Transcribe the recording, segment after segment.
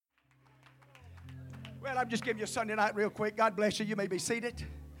Well, I'm just giving you a Sunday night real quick. God bless you. You may be seated.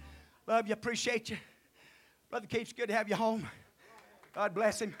 Love you. Appreciate you. Brother Keith's good to have you home. God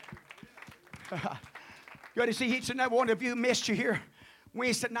bless him. Good to see each and every one of you. Missed you here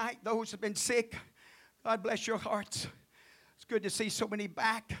Wednesday night. Those who have been sick, God bless your hearts. It's good to see so many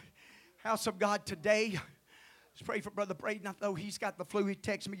back. House of God today. Let's pray for Brother Braden. I know he's got the flu. He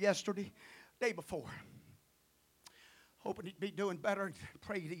texted me yesterday, day before. Hoping he'd be doing better.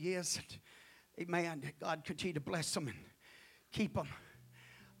 Pray that he is. Amen. God continue to bless them and keep them.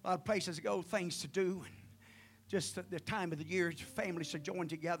 A lot of places to go, things to do. And just the time of the year, families to join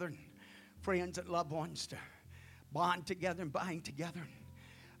together, and friends and loved ones to bond together and bind together.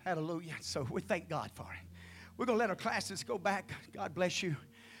 Hallelujah. So we thank God for it. We're going to let our classes go back. God bless you.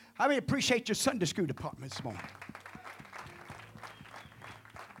 How many appreciate your Sunday school department this morning?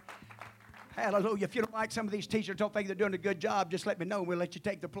 Hallelujah. If you don't like some of these teachers, don't think they're doing a good job, just let me know and we'll let you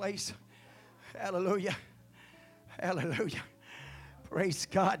take their place. Hallelujah. Hallelujah. Praise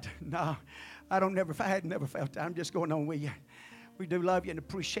God. No, I had never felt that. I'm just going on with you. We do love you and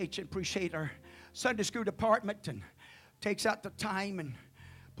appreciate you. Appreciate our Sunday school department and takes out the time and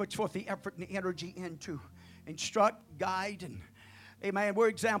puts forth the effort and the energy into instruct, guide, and amen. We're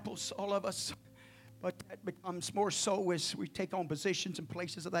examples, all of us. But that becomes more so as we take on positions and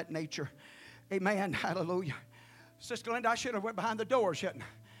places of that nature. Amen. Hallelujah. Sister Linda, I should have went behind the door, shouldn't I?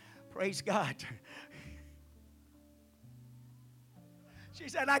 Praise God. She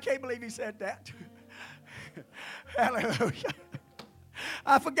said, I can't believe he said that. Hallelujah.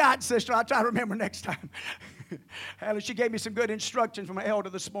 I forgot, sister. I'll try to remember next time. Hallelujah. She gave me some good instructions from my elder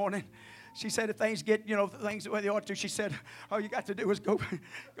this morning. She said if things get, things the way they ought to, she said, all you got to do is go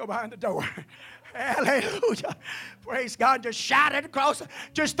behind the door. Hallelujah. Praise God. Just shout it across.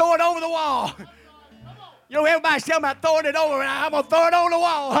 Just throw it over the wall. Everybody's telling me I'm throwing it over, and I'm going to throw it over the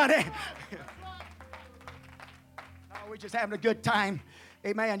wall, honey. We're just having a good time.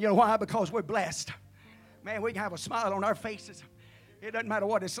 Amen. You know why? Because we're blessed. Man, we can have a smile on our faces. It doesn't matter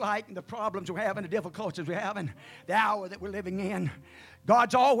what it's like and the problems we're having, the difficulties we're having, the hour that we're living in.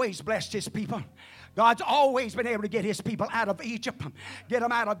 God's always blessed His people. God's always been able to get His people out of Egypt, get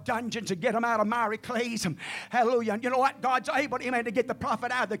them out of dungeons, and get them out of miry clays. Hallelujah. And you know what? God's able, amen, to get the prophet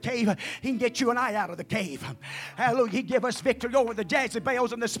out of the cave. He can get you and I out of the cave. Hallelujah. He give us victory over the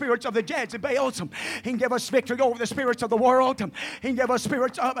Jezebels and the spirits of the Jezebels. He can give us victory over the spirits of the world. He can give us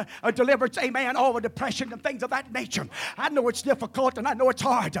spirits of deliverance, amen, over depression and things of that nature. I know it's difficult and I know it's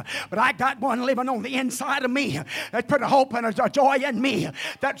hard, but I got one living on the inside of me that put a hope and a joy in me.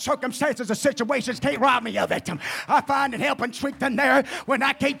 That circumstances and situations can't rob me of it. I find it help and strength in there when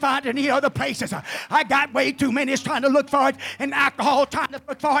I can't find it in any other places. I got way too many trying to look for it in alcohol, trying to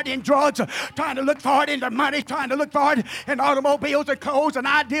look for it in drugs, trying to look for it in the money, trying to look for it in automobiles and clothes and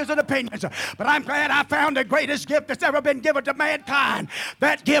ideas and opinions. But I'm glad I found the greatest gift that's ever been given to mankind.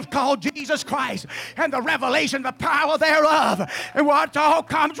 That gift called Jesus Christ and the revelation, the power thereof, and what all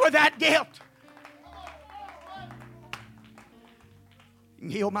comes with that gift. He can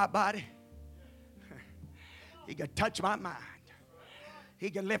heal my body. He can touch my mind. He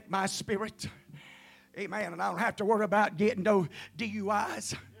can lift my spirit. Amen. And I don't have to worry about getting no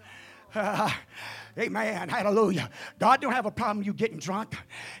DUIs. Amen. Hallelujah. God don't have a problem you getting drunk.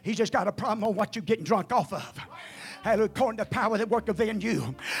 He just got a problem on what you getting drunk off of. Hallelujah. According to the power that worketh in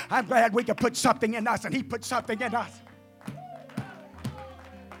you. I'm glad we can put something in us and He put something in us.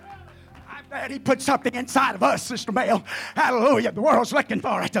 That He put something inside of us, Sister Mel. Hallelujah. The world's looking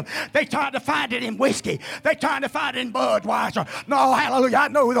for it. They trying to find it in whiskey. They trying to find it in Budweiser. No, hallelujah. I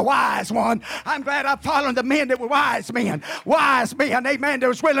know the wise one. I'm glad I'm following the men that were wise men. Wise men, amen, that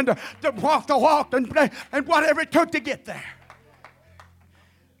was willing to walk the walk and whatever it took to get there.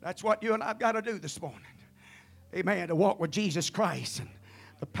 That's what you and I've got to do this morning. Amen. To walk with Jesus Christ and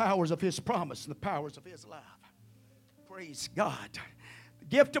the powers of His promise and the powers of His love. Praise God. The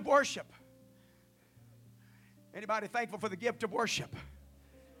gift of worship. Anybody thankful for the gift of worship?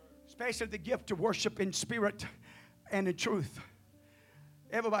 Especially the gift of worship in spirit and in truth.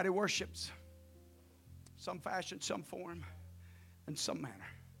 Everybody worships. Some fashion, some form, and some manner.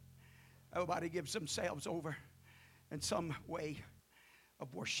 Everybody gives themselves over in some way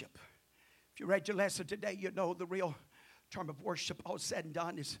of worship. If you read your lesson today, you know the real term of worship, all said and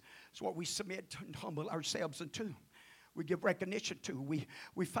done, is what we submit and humble ourselves into. We give recognition to.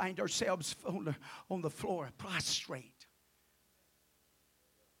 We find ourselves on the floor, prostrate.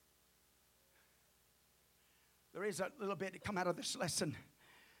 There is a little bit that come out of this lesson,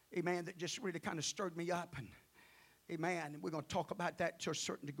 amen, that just really kind of stirred me up. And amen, and we're going to talk about that to a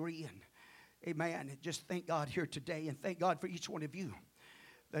certain degree. And amen, and just thank God here today. And thank God for each one of you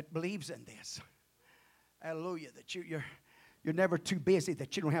that believes in this. Hallelujah. That you're never too busy,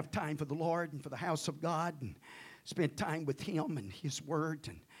 that you don't have time for the Lord and for the house of God, and spend time with Him and His Word,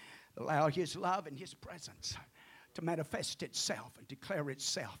 and allow His love and His presence to manifest itself and declare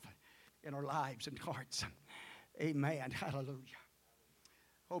itself in our lives and hearts. Amen. Hallelujah.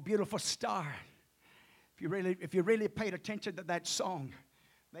 Oh, beautiful star. If you really paid attention to that song,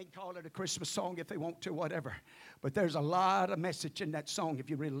 they can call it a Christmas song if they want to, whatever. But there's a lot of message in that song if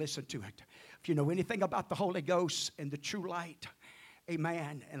you really listen to it. If you know anything about the Holy Ghost and the true light,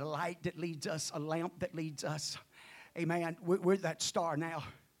 amen, and a light that leads us, a lamp that leads us, amen, we're that star now.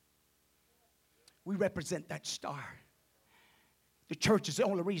 We represent that star. The church is the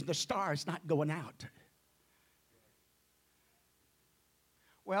only reason the star is not going out.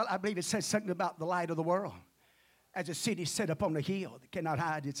 Well, I believe it says something about the light of the world. As a city set up on a hill that cannot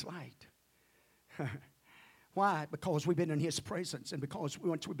hide its light. Why? Because we've been in His presence. And because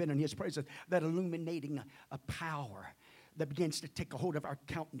once we've been in His presence, that illuminating a power that begins to take a hold of our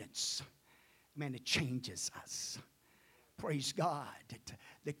countenance. Man, it changes us. Praise God.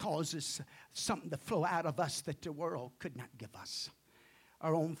 That causes something to flow out of us that the world could not give us.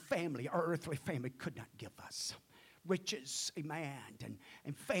 Our own family, our earthly family could not give us. Riches, amen,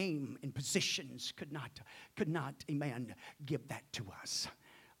 and fame and positions could not, amen, give that to us.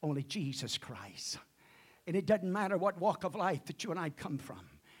 Only Jesus Christ. And it doesn't matter what walk of life that you and I come from,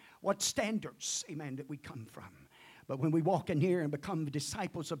 what standards, amen, that we come from. But when we walk in here and become the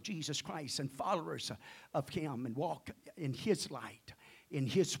disciples of Jesus Christ and followers of Him and walk in His light, in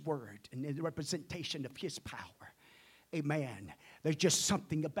His Word, and in the representation of His power, amen, there's just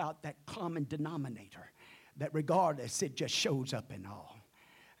something about that common denominator that regardless, it just shows up in all.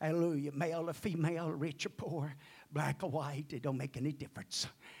 Hallelujah. Male or female, rich or poor, black or white, it don't make any difference.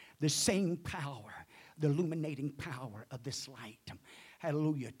 The same power, the illuminating power of this light.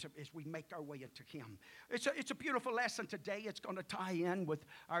 Hallelujah. As we make our way into Him. It's a beautiful lesson today. It's going to tie in with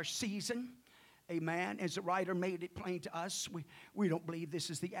our season. Amen. As the writer made it plain to us, we don't believe this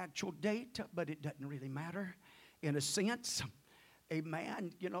is the actual date, but it doesn't really matter in a sense.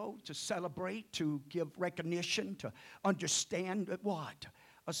 Amen, to celebrate, to give recognition, to understand that what?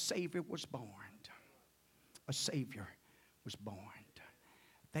 A Savior was born. A Savior was born.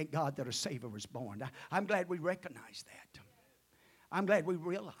 Thank God that a Savior was born. I'm glad we recognize that. I'm glad we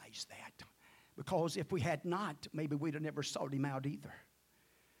realize that. Because if we had not, maybe we'd have never sought Him out either.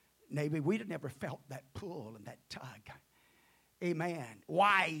 Maybe we'd have never felt that pull and that tug. Amen.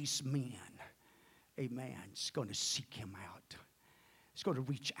 Wise men, amen, is going to seek Him out. He's going to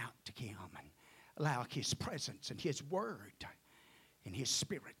reach out to Him and allow His presence and His Word and His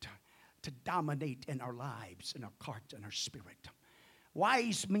Spirit to dominate in our lives, in our heart and our spirit.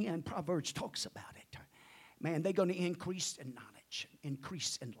 Wise men, Proverbs talks about it. Man, they're going to increase in knowledge,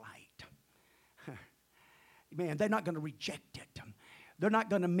 increase in light. Man, they're not going to reject it. They're not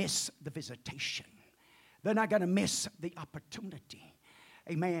going to miss the visitation. They're not going to miss the opportunity.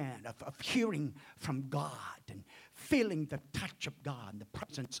 Amen, of hearing from God and feeling the touch of God and the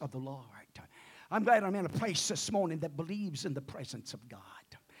presence of the Lord. I'm glad I'm in a place this morning that believes in the presence of God.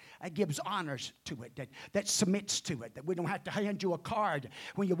 That gives honors to it, that submits to it, that we don't have to hand you a card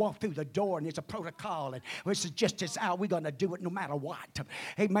when you walk through the door and it's a protocol and this is just as how we're going to do it no matter what.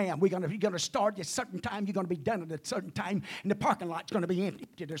 Amen. You're going to start at a certain time, you're going to be done at a certain time, and the parking lot's going to be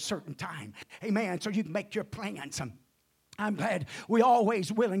empty at a certain time. Amen. So you can make your plans. I'm glad we're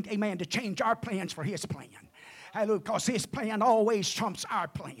always willing, amen, to change our plans for His plan. Hallelujah, because His plan always trumps our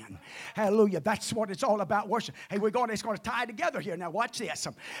plan. Hallelujah, that's what it's all about, worship. Hey, it's going to tie together here. Now watch this.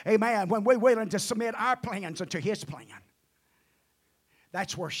 Amen, when we're willing to submit our plans unto His plan.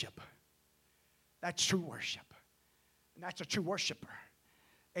 That's worship. That's true worship. And that's a true worshiper.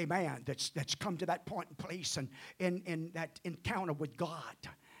 Amen, that's come to that point and place and in that encounter with God.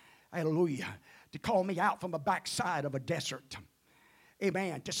 Hallelujah. To call me out from the backside of a desert.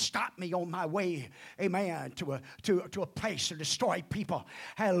 Amen. To stop me on my way. Amen. To a place to destroy people.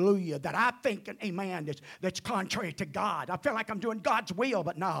 Hallelujah. That I think, amen, that's contrary to God. I feel like I'm doing God's will,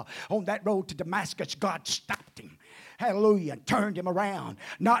 but no. On that road to Damascus, God stopped him. Hallelujah. And turned him around.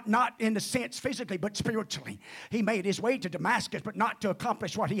 Not in the sense physically, but spiritually. He made his way to Damascus, but not to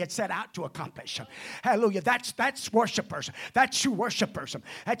accomplish what he had set out to accomplish. Hallelujah. That's worshipers. That's true worshipers.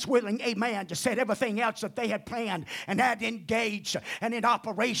 That's willing, amen, to set everything else that they had planned and had engaged and in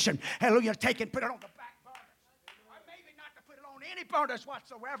operation. Hallelujah. Put it on the back burners. Or maybe not to put it on any burners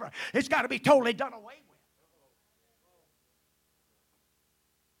whatsoever. It's got to be totally done away with.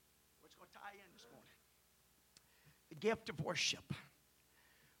 The gift of worship.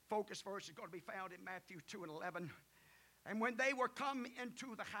 Focus verse is going to be found in Matthew 2:11. And when they were come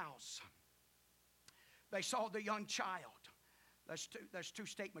into the house, They saw the young child. There's two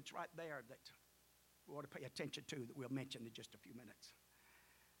statements right there that we ought to pay attention to that we'll mention in just a few minutes.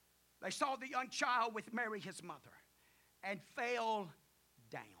 They saw the young child with Mary, his mother, and fell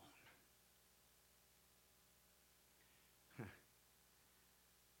down.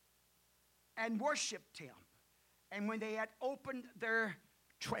 And worshiped him. And when they had opened their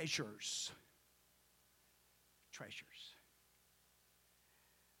treasures,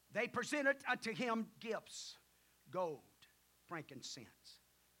 they presented unto him gifts, gold, frankincense,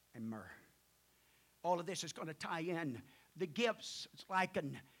 and myrrh. All of this is going to tie in. The gifts, it's like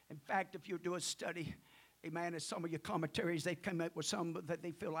in fact, if you do a study, amen, as some of your commentaries, they come up with some that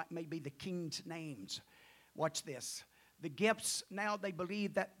they feel like may be the king's names. Watch this. The gifts, now they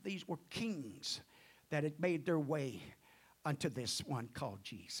believe that these were kings that had made their way unto this one called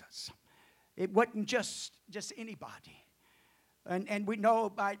Jesus. It wasn't just anybody. And we know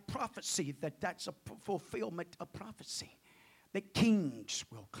by prophecy that that's a fulfillment of prophecy. That kings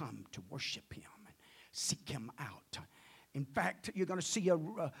will come to worship him and seek him out. In fact, you're going to see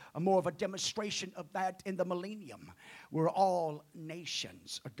a more of a demonstration of that in the millennium, where all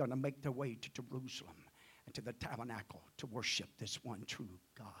nations are going to make their way to Jerusalem and to the tabernacle to worship this one true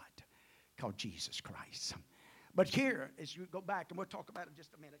God called Jesus Christ. But here, as you go back, and we'll talk about it in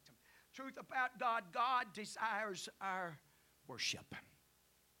just a minute, truth about God, God desires our worship.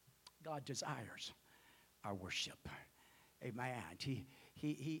 God desires our worship. Amen.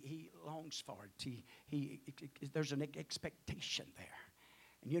 He longs for it. There's an expectation there.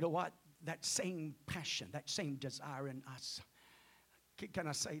 And you know what? That same passion, that same desire in us. Can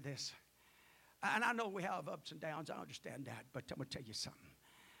I say this? And I know we have ups and downs. I understand that. But I'm going to tell you something.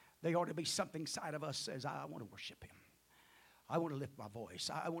 There ought to be something inside of us that says, I want to worship him. I want to lift my voice.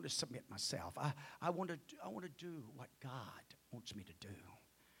 I want to submit myself. I want to do what God wants me to do.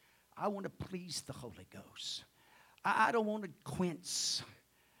 I want to please the Holy Ghost. I don't want to quench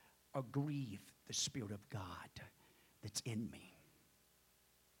or grieve the Spirit of God that's in me.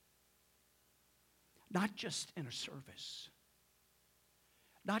 Not just in a service.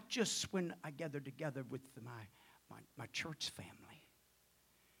 Not just when I gather together with my church family.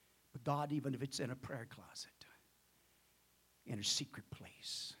 But God, even if it's in a prayer closet, in a secret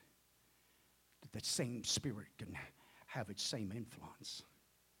place, that same Spirit can have its same influence,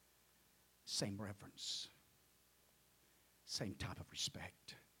 same reverence, same type of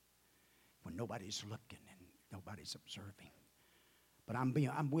respect when nobody's looking and nobody's observing. But I'm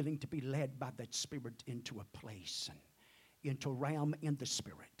willing to be led by that Spirit into a place and into a realm in the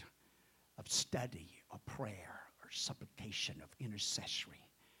Spirit of study or prayer or supplication, of intercessory.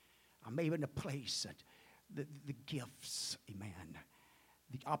 I'm even in a place that the gifts, amen,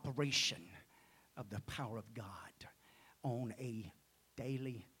 the operation of the power of God on a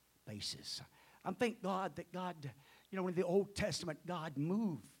daily basis. I thank God that God, in the Old Testament, God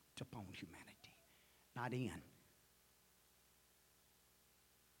moved upon humanity, not in.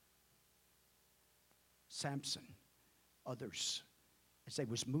 Samson, others, as they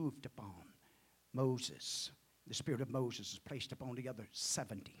was moved upon. Moses, the spirit of Moses was placed upon the other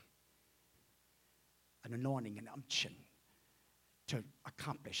 70. An anointing, an unction to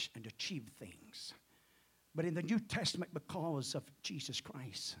accomplish and achieve things. But in the New Testament, because of Jesus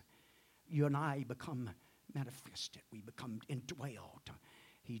Christ, you and I become manifested. We become indwelled.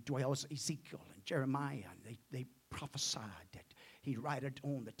 He dwells Ezekiel and Jeremiah. And they prophesied that he'd write it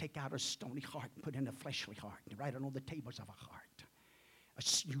on the take out a stony heart and put in a fleshly heart. And write it on the tables of a heart.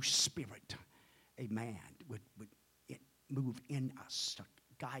 A new spirit, amen, would move in us to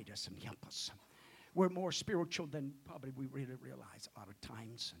guide us and help us. We're more spiritual than probably we really realize a lot of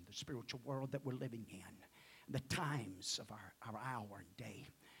times in the spiritual world that we're living in, the times of our hour and day.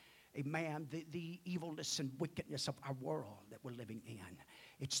 Amen. The evilness and wickedness of our world that we're living in.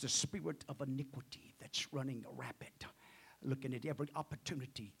 It's the spirit of iniquity that's running rapid, looking at every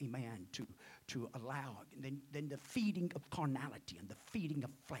opportunity, amen, to allow. And then the feeding of carnality and the feeding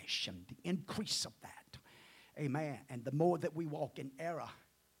of flesh and the increase of that. Amen. And the more that we walk in error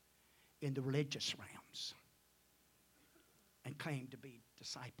in the religious realms and claim to be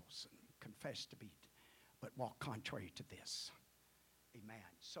disciples and confess to be, but walk contrary to this. Amen.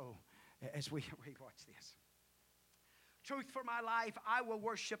 So as we watch this. Truth for my life, I will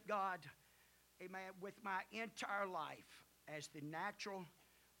worship God, amen, with my entire life as the natural,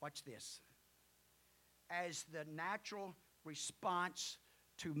 watch this, as the natural response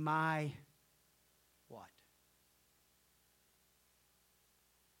to my what?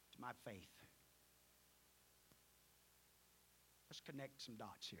 To my faith. Let's connect some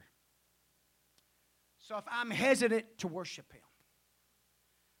dots here. So if I'm hesitant to worship him,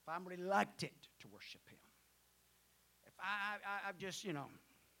 if I'm reluctant to worship Him, if I'm just,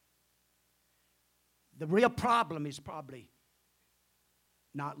 the real problem is probably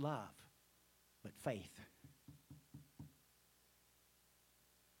not love, but faith.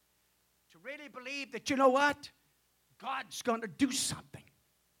 To really believe that, you know what? God's going to do something.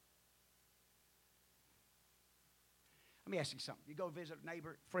 Let me ask you something. You go visit a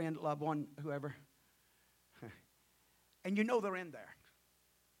neighbor, friend, loved one, whoever, and you know they're in there.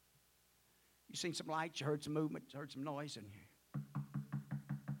 You seen some lights, you heard some movement, you heard some noise, and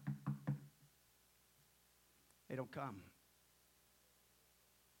they don't come.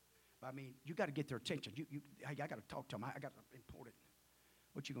 But I mean, you got to get their attention. Hey, I got to talk to them. I got important.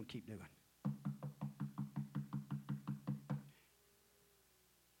 What you going to keep doing?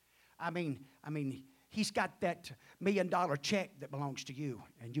 I mean, he's got that $1 million check that belongs to you,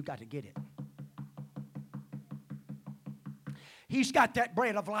 and you got to get it. He's got that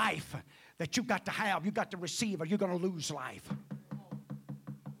bread of life that you got to have, you got to receive, or you're going to lose life.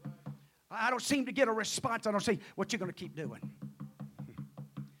 I don't seem to get a response. I don't see what you're going to keep doing.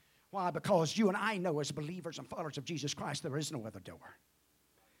 Why? Because you and I know as believers and followers of Jesus Christ, there is no other door.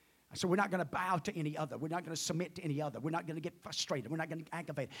 So we're not going to bow to any other. We're not going to submit to any other. We're not going to get frustrated. We're not going to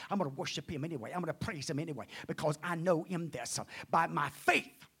aggravate. I'm going to worship Him anyway. I'm going to praise Him anyway because I know in this by my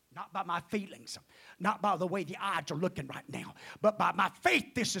faith, not by my feelings, not by the way the odds are looking right now, but by my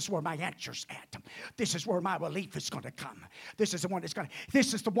faith, this is where my answer's at. This is where my relief is going to come. This is the one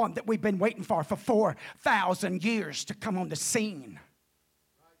this is the one that we've been waiting for 4,000 years to come on the scene.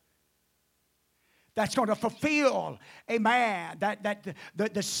 That's going to fulfill, amen,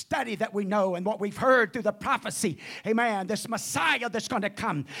 the study that we know and what we've heard through the prophecy, amen, this Messiah that's going to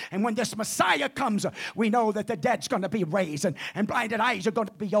come. And when this Messiah comes, we know that the dead's going to be raised and blinded eyes are going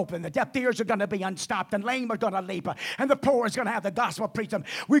to be opened, the deaf ears are going to be unstopped, and lame are going to leap, and the poor is going to have the gospel preached.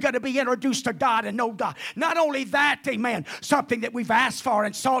 We're going to be introduced to God and know God. Not only that, amen, something that we've asked for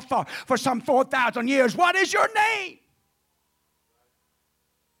and sought for some 4,000 years. What is your name?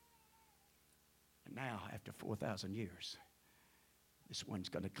 Now, after 4,000 years, this one's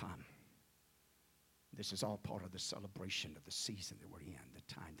going to come. This is all part of the celebration of the season that we're in, the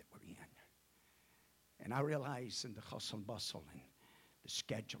time that we're in. And I realize in the hustle and bustle and the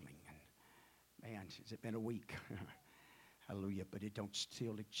scheduling, and man, has it been a week? Hallelujah. But it don't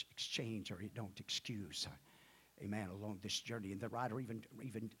still exchange, or it don't excuse, amen, along this journey. And the writer even,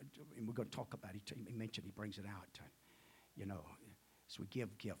 and we're going to talk about it, he mentioned, he brings it out, as we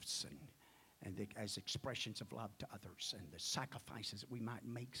give gifts and as expressions of love to others, and the sacrifices that we might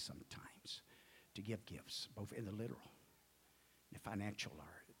make sometimes to give gifts, both in the literal, the financial, or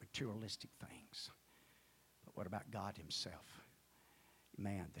materialistic things. But what about God Himself?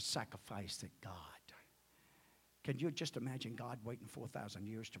 Man, the sacrifice that God. Can you just imagine God waiting 4,000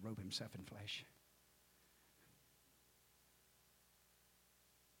 years to robe Himself in flesh?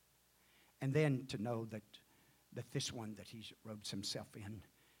 And then to know that this one that He robes Himself in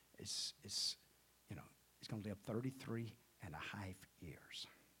is he's going to live 33 and a half years.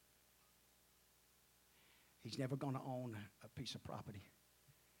 He's never going to own a piece of property.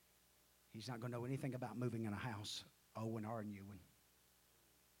 He's not going to know anything about moving in a house, Owen or Ewan.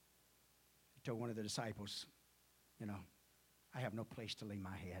 He told one of the disciples, I have no place to lay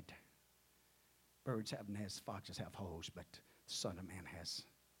my head. Birds have nests, foxes have holes, but the Son of Man has.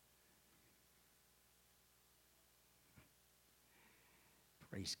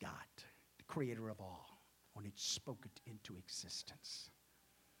 Praise God, the Creator of all, when it spoke it into existence.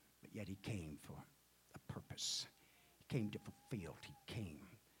 But yet He came for a purpose. He came to fulfill. He came,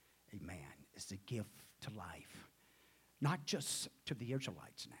 amen, as a gift to life. Not just to the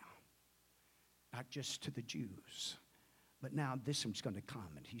Israelites now, not just to the Jews, but now this one's going to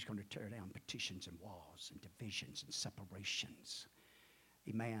come, and He's going to tear down petitions and walls and divisions and separations,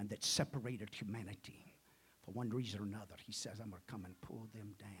 amen, that separated humanity. For one reason or another, He says, I'm going to come and pull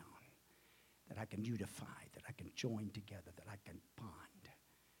them down, that I can unify, that I can join together, that I can bond,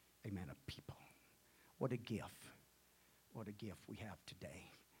 amen, a people. What a gift. What a gift we have today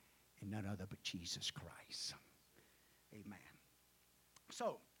in none other but Jesus Christ. Amen.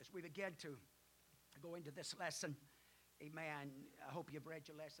 So, as we begin to go into this lesson, amen, I hope you've read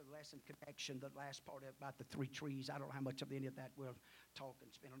your lesson connection, the last part about the three trees. I don't know how much of any of that we'll talk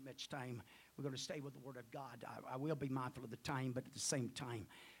and spend much time. We're going to stay with the Word of God. I will be mindful of the time, but at the same time,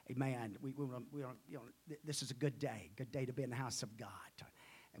 amen, this is a good day to be in the house of God.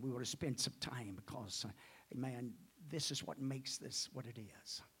 And we want to spend some time because, amen, this is what makes this what it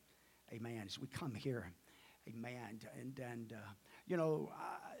is. Amen, as we come here, amen, and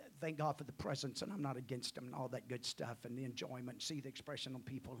thank God for the presence, and I'm not against them and all that good stuff and the enjoyment. See the expression on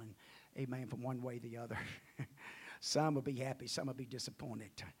people, and amen, from one way or the other. Some will be happy, some will be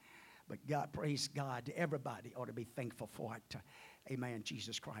disappointed. But God, praise God, everybody ought to be thankful for it. Amen.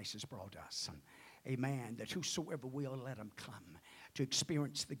 Jesus Christ has brought us. Amen. That whosoever will, let him come to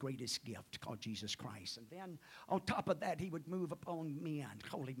experience the greatest gift called Jesus Christ. And then on top of that, he would move upon men,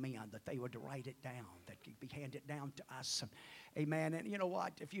 holy men, that they would write it down, that could be handed down to us. Amen. And you know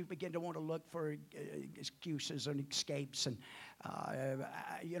what? If you begin to want to look for excuses and escapes, and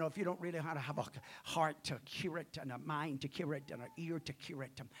if you don't really know how to have a heart to hear it, and a mind to hear it, and an ear to hear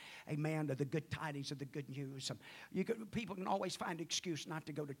it, amen, to the good tidings of the good news. People can always find an excuse not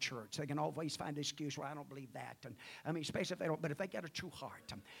to go to church. They can always find an excuse, well, I don't believe that. And I mean, especially if they don't, but if they got a true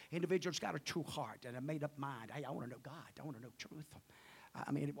heart, individuals got a true heart and a made up mind. Hey, I want to know God. I want to know truth.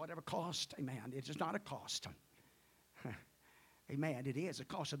 I mean, whatever cost, amen. It is not a cost. Amen. It is a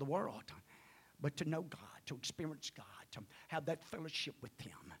cost of the world. But to know God, to experience God, to have that fellowship with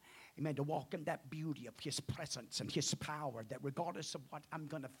Him. Amen. To walk in that beauty of His presence and His power, that regardless of what I'm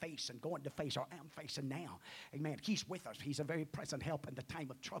going to face and going to face or am facing now, amen, He's with us. He's a very present help in the time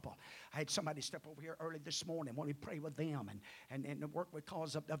of trouble. I had somebody step over here early this morning, want to pray with them and work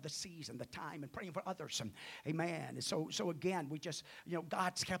because of the season, the time, and praying for others. And amen. And so again, we just,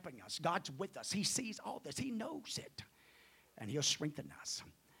 God's helping us. God's with us. He sees all this. He knows it. And He'll strengthen us.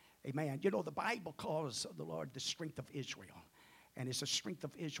 Amen. The Bible calls the Lord the strength of Israel. And it's the strength of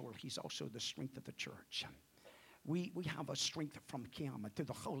Israel. He's also the strength of the church. We have a strength from Him and through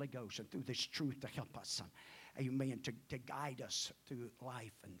the Holy Ghost and through this truth to help us. Amen. To guide us through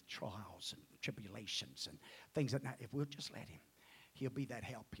life and trials and tribulations and things like that. If we'll just let Him, He'll be that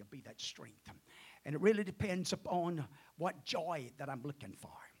help. He'll be that strength. And it really depends upon what joy that I'm looking for.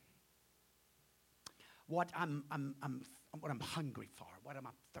 What I'm hungry for, what am I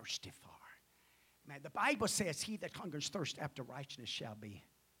thirsty for. Man, the Bible says, he that hungers thirst after righteousness shall be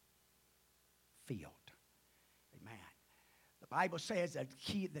filled. Amen. The Bible says that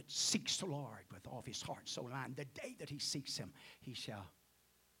he that seeks the Lord with all of his heart, soul, and mind, the day that he seeks Him, he shall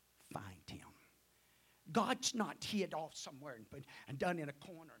find Him. God's not hid off somewhere and done in a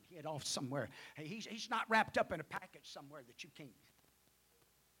corner and hid off somewhere. He's not wrapped up in a package somewhere that you can't.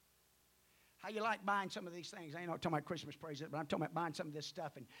 How you like buying some of these things? I ain't not talking about Christmas presents, but I'm talking about buying some of this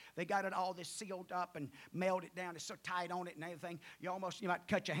stuff, and they got it all this sealed up and mailed it down. It's so tight on it and everything. You might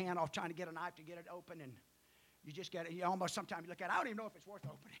cut your hand off trying to get a knife to get it open, and you just get it. You almost sometimes you look at it, I don't even know if it's worth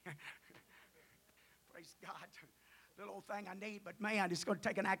opening. Praise God. Little old thing I need, but man, it's going to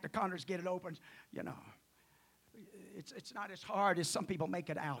take an act of Congress to get it open. It's not as hard as some people make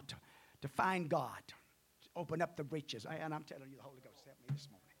it out to find God, to open up the riches. And I'm telling you, the Holy Ghost helped me this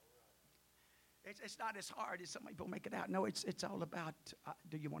morning. It's not as hard as some people make it out. No, it's all about,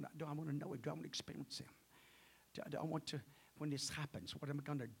 do I want to know Him? Do I want to experience Him? Do I want to, when this happens, what am I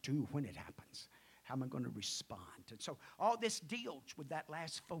going to do when it happens? How am I going to respond? And so all this deals with that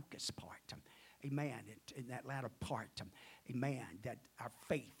last focus part. Amen. In that latter part. Amen. That our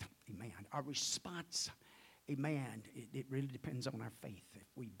faith. Amen. Our response. Amen. It really depends on our faith, if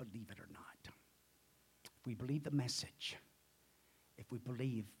we believe it or not. If we believe the message. If we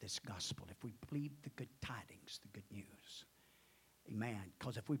believe this gospel, if we believe the good tidings, the good news. Amen.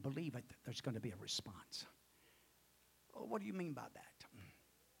 Because if we believe it, there's going to be a response. Well, what do you mean by that?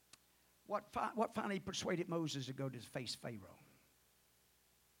 What finally persuaded Moses to go to face Pharaoh?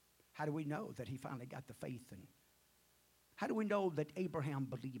 How do we know that he finally got the faith? And how do we know that Abraham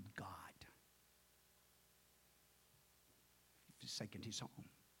believed God? He forsaken his home.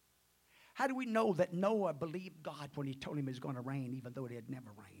 How do we know that Noah believed God when He told him it was going to rain, even though it had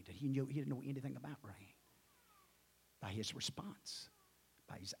never rained? And he didn't know anything about rain. By his response,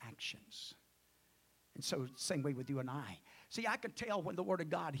 by his actions. And so, same way with you and I. See, I can tell when the Word of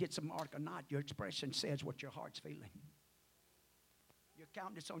God hits a mark or not. Your expression says what your heart's feeling. Your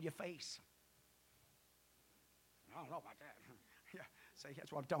countenance on your face. I don't know about that. Yeah, see,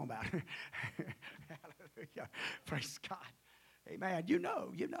 that's what I'm talking about. Hallelujah. Praise God. Amen. You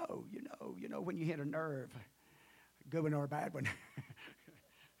know when you hit a nerve, a good one or a bad one.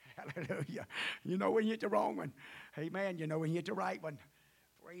 Hallelujah. You know when you hit the wrong one. Amen. You know when you hit the right one.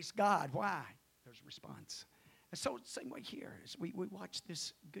 Praise God. Why? There's a response. And so same way here as we watch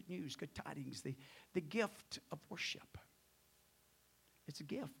this good news, good tidings, the gift of worship. It's a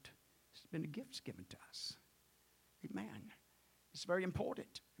gift. It's been a gift given to us. Amen. It's very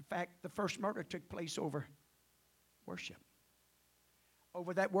important. In fact, the first murder took place over worship.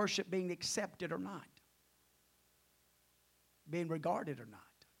 Over that worship being accepted or not. Being regarded or not.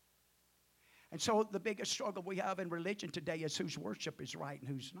 And so the biggest struggle we have in religion today is whose worship is right and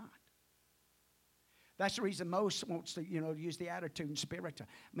who's not. That's the reason most wants to, use the attitude and spirit.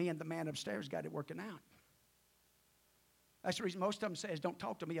 Me and the man upstairs got it working out. That's the reason most of them says, don't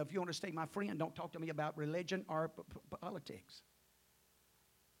talk to me. If you want to stay my friend, don't talk to me about religion or politics.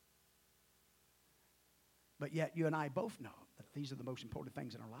 But yet you and I both know that these are the most important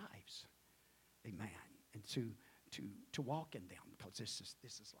things in our lives. Amen. And to walk in them, because this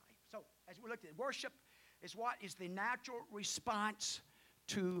is life. So as we looked at it, worship is what is the natural response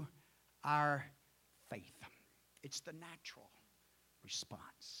to our faith. It's the natural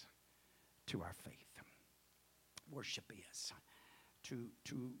response to our faith. Worship is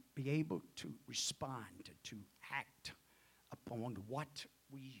to be able to respond, to act upon what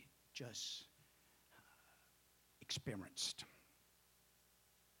we just experienced.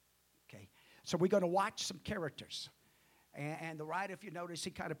 Okay, so we're going to watch some characters. And the writer, if you notice,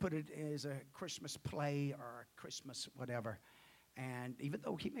 he kind of put it as a Christmas play or a Christmas whatever. And even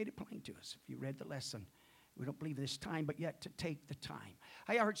though he made it plain to us, if you read the lesson, we don't believe this time, but yet to take the time.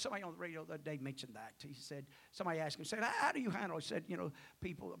 Hey, I heard somebody on the radio the other day mention that. He said, somebody asked him, said, how do you handle it? He said,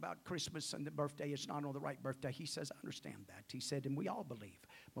 people about Christmas and the birthday, it's not on the right birthday. He says, I understand that. He said, and we all believe.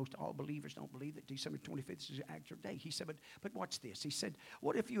 Most all believers don't believe that December 25th is the actual day. He said, but watch this. He said,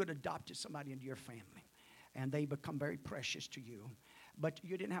 what if you had adopted somebody into your family and they become very precious to you, but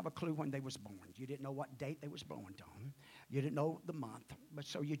you didn't have a clue when they was born. You didn't know what date they was born on. You didn't know the month. But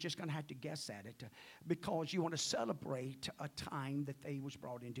so you're just going to have to guess at it because you want to celebrate a time that they was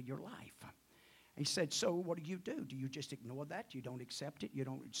brought into your life. He said, so what do? Do you just ignore that? You don't accept it? You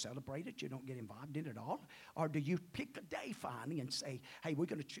don't celebrate it? You don't get involved in it at all? Or do you pick a day finally and say, hey, we're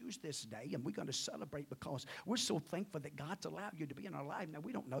going to choose this day and we're going to celebrate because we're so thankful that God's allowed you to be in our life. Now,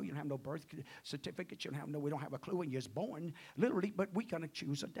 we don't know. You don't have no birth certificate. We don't have a clue when you was born, literally, but we're going to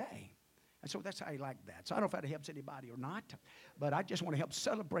choose a day. And so that's how he liked that. So I don't know if that helps anybody or not, but I just want to help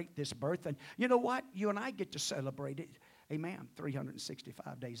celebrate this birth. And you know what? You and I get to celebrate it, amen,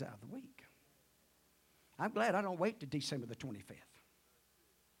 365 days out of the week. I'm glad I don't wait to December the 25th.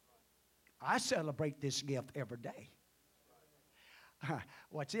 I celebrate this gift every day.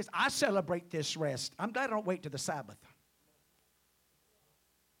 What's this? I celebrate this rest. I'm glad I don't wait to the Sabbath.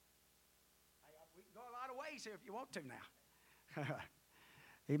 We can go a lot of ways here if you want to now.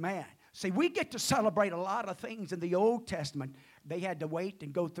 Amen. See, we get to celebrate a lot of things in the Old Testament. They had to wait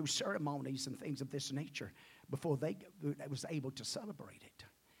and go through ceremonies and things of this nature before they was able to celebrate it.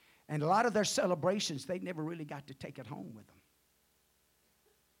 And a lot of their celebrations, they never really got to take it home with them.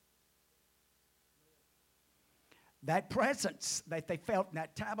 That presence that they felt in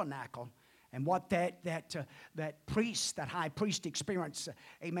that tabernacle and what that priest, that high priest experienced,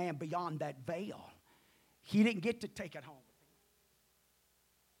 amen, beyond that veil, he didn't get to take it home with him.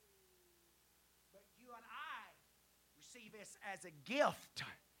 But you and I receive this as a gift.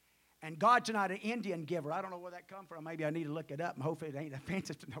 And God's not an Indian giver. I don't know where that come from. Maybe I need to look it up, and hopefully it ain't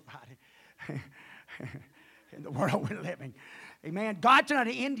offensive to nobody in the world we're living. Amen. God's not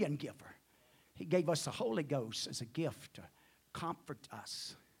an Indian giver. He gave us the Holy Ghost as a gift to comfort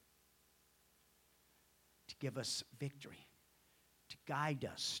us, to give us victory, to guide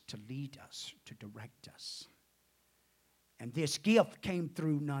us, to lead us, to direct us. And this gift came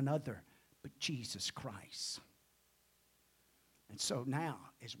through none other but Jesus Christ. And so now,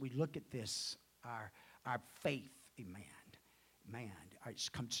 as we look at this, our faith, amen, it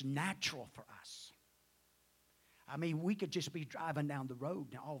comes natural for us. I mean, we could just be driving down the road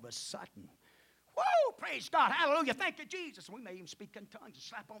and all of a sudden, whoa, praise God, hallelujah, thank you, Jesus. We may even speak in tongues and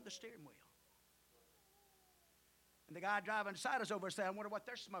slap on the steering wheel. And the guy driving beside us over there, I wonder what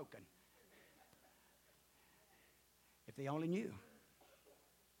they're smoking. If they only knew.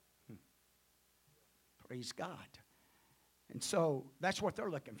 Praise God. And so that's what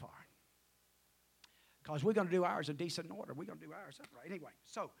they're looking for. Because we're going to do ours in decent order. We're going to do ours upright. Anyway,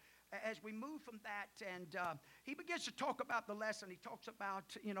 so as we move from that, and he begins to talk about the lesson. He talks about,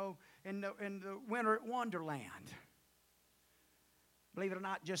 in the winter wonderland. Believe it or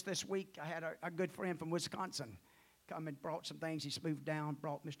not, just this week, I had a good friend from Wisconsin come and brought some things. He's moved down,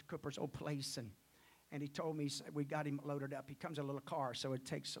 brought Mr. Cooper's old place, and he told me we got him loaded up. He comes in a little car, so it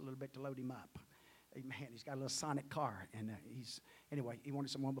takes a little bit to load him up. Amen. He's got a little Sonic car, and he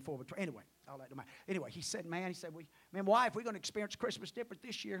wanted someone before. But anyway, all that. Anyway, he said, wife, we're going to experience Christmas different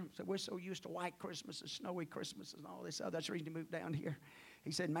this year. So we're so used to white Christmases, snowy Christmases, and all this other. That's the reason he moved down here.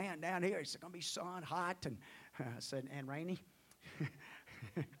 He said, man, down here it's going to be sun, hot, and I said, and rainy.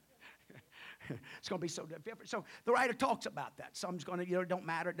 It's going to be so different. So the writer talks about that. Some's going to, don't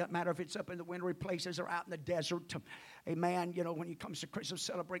matter. It doesn't matter if it's up in the wintry places or out in the desert. Amen. When it comes to Christmas,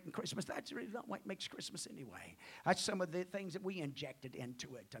 celebrating Christmas, that's really not what makes Christmas anyway. That's some of the things that we injected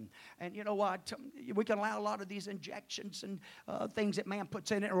into it. And you know what? We can allow a lot of these injections and things that man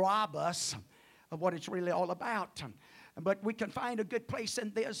puts in it rob us of what it's really all about. But we can find a good place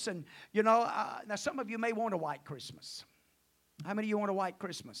in this. And, now some of you may want a white Christmas. How many of you want a white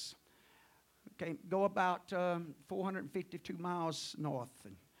Christmas? Okay, go about 452 miles north.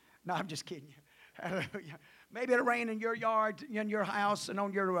 No, I'm just kidding you. Hallelujah. Maybe it'll rain in your yard, in your house, and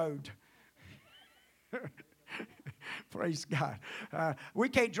on your road. Praise God. We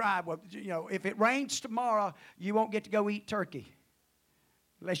can't drive. Well, if it rains tomorrow, you won't get to go eat turkey.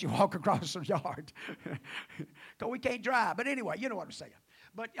 Unless you walk across the yard. Because we can't drive. But anyway, you know what I'm saying.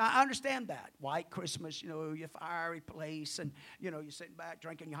 But I understand that. White Christmas, your fiery place, and, you're sitting back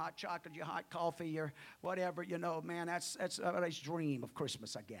drinking your hot chocolate, your hot coffee, or whatever, man, that's everybody's dream of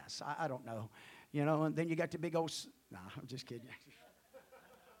Christmas, I guess. I don't know. And then you got the big old, I'm just kidding.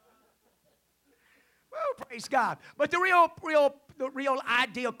 Well, praise God. But the real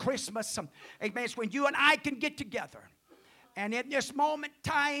ideal Christmas, amen, is when you and I can get together. And in this moment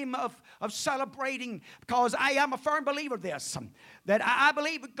time of celebrating, because I am a firm believer of this, that I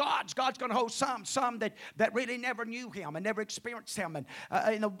believe that God's going to hold some that really never knew Him and never experienced Him and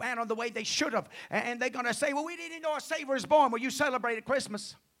in the manner, the way they should have. And they're going to say, well, we didn't know our Savior was born. Well, you celebrated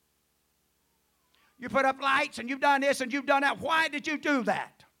Christmas. You put up lights and you've done this and you've done that. Why did you do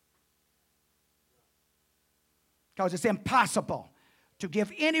that? Because it's impossible to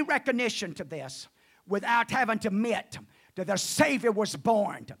give any recognition to this without having to admit that the Savior was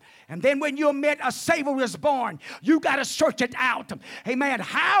born. And then when you admit a Savior was born, you got to search it out. Amen.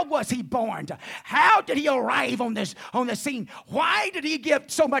 How was He born? How did He arrive on the scene? Why did He give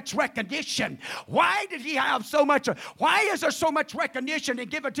so much recognition? Why did He have so much? Why is there so much recognition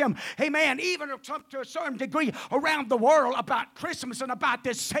and given to Him? Amen. Even to a certain degree around the world about Christmas and about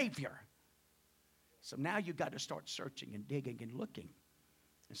this Savior. So now you got to start searching and digging and looking.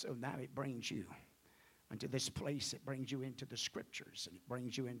 And so now it brings you into this place. It brings you into the Scriptures, and it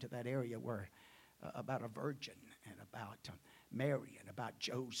brings you into that area where about a virgin and about Mary and about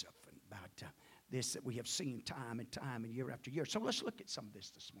Joseph and about this that we have seen time and time and year after year. So let's look at some of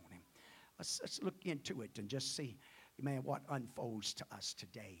this morning. Let's look into it and just see, amen, what unfolds to us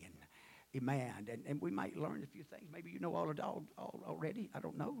today. And amen. And we might learn a few things. Maybe you know all already. I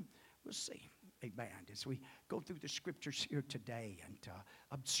don't know. We'll see. Amen. As we go through the Scriptures here today and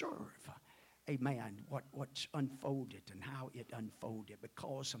observe, amen, what's unfolded and how it unfolded.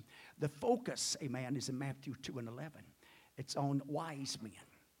 Because the focus, amen, is in Matthew 2 and 11. It's on wise men.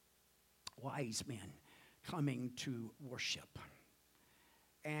 Wise men coming to worship.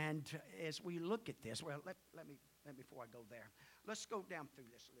 And as we look at this, well, let me before I go there, let's go down through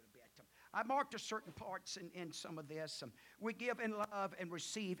this a little bit. I marked a certain parts in some of this. We give in love and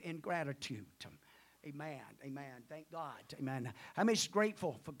receive in gratitude. Amen. Amen. Thank God. Amen. How many is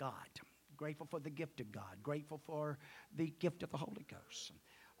grateful for God? Grateful for the gift of God. Grateful for the gift of the Holy Ghost.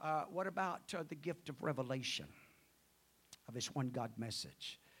 What about the gift of revelation of this one God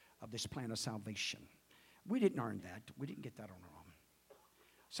message, of this plan of salvation? We didn't earn that. We didn't get that on our own.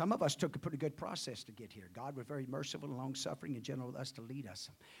 Some of us took a pretty good process to get here. God was very merciful and long-suffering and gentle with us to lead us.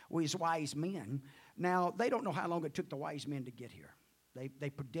 We as wise men, now they don't know how long it took the wise men to get here. They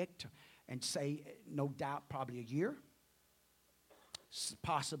predict and say, no doubt, probably a year,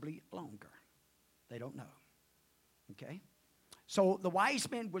 possibly longer. They don't know. Okay? So the wise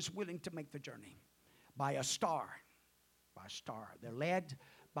men was willing to make the journey by a star. By a star. They're led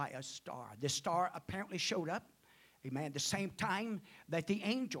by a star. This star apparently showed up, amen, the same time that the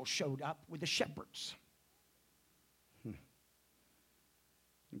angel showed up with the shepherds.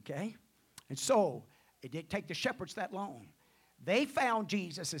 Okay? And so it didn't take the shepherds that long. They found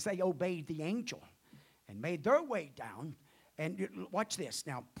Jesus as they obeyed the angel and made their way down. And watch this.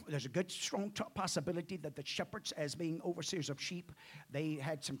 Now, there's a good, strong possibility that the shepherds, as being overseers of sheep, they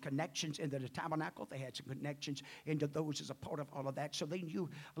had some connections into the tabernacle. They had some connections into those as a part of all of that. So they knew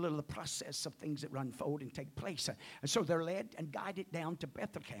a little of the process of things that unfold and take place. And so they're led and guided down to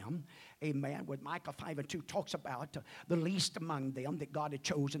Bethlehem. Amen. What Micah 5 and 2 talks about, the least among them that God had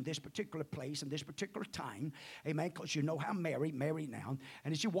chosen this particular place and this particular time. Amen. Because you know how Mary now.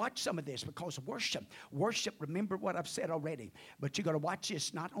 And as you watch some of this, because worship, remember what I've said already. today. But you got to watch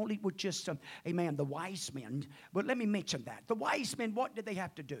this. Not only with just, amen, the wise men, but let me mention that. The wise men, what did they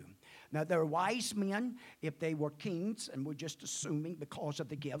have to do? Now, they're wise men if they were kings, and we're just assuming because of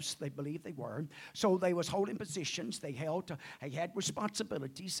the gifts they believe they were. So they was holding positions. They had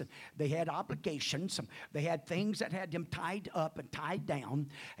responsibilities. They had obligations. They had things that had them tied up and tied down.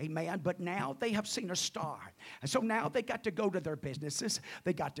 Amen. But now they have seen a star. And so now they got to go to their businesses.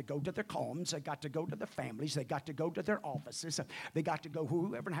 They got to go to their homes. They got to go to their families. They got to go to their offices. They got to go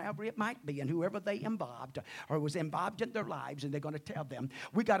whoever and however it might be and whoever they involved or was involved in their lives. And they're going to tell them,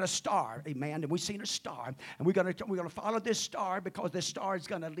 we got a star. Amen. And we've seen a star. And we're going to follow this star because this star is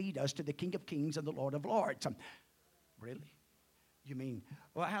going to lead us to the King of Kings and the Lord of Lords. Really? You mean,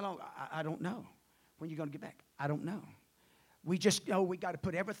 well, how long? I don't know. When are you going to get back? I don't know. We just know we got to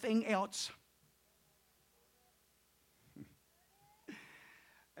put everything else.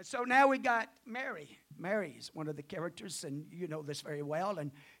 And so now we got Mary. Mary is one of the characters, and you know this very well.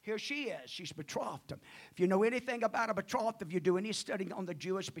 And here she is. She's betrothed. If you know anything about a betrothed, if you do any studying on the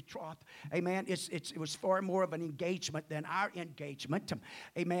Jewish betrothed, amen, it was far more of an engagement than our engagement.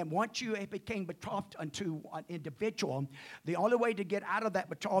 Amen. Once you became betrothed unto an individual, the only way to get out of that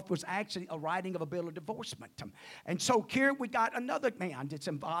betrothed was actually a writing of a bill of divorcement. And so here we got another man that's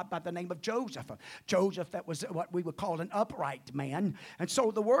involved by the name of Joseph. Joseph, that was what we would call an upright man. And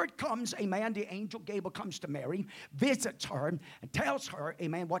so the word comes, amen, the angel Gabriel comes to Mary, visits her, and tells her,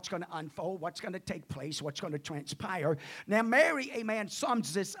 amen, what's going to unfold, what's going to take place, what's going to transpire. Now Mary, amen,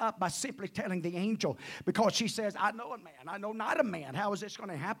 sums this up by simply telling the angel, because she says, I know a man, I know not a man. How is this going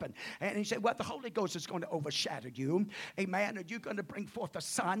to happen? And he said, well, the Holy Ghost is going to overshadow you, amen, and you're going to bring forth a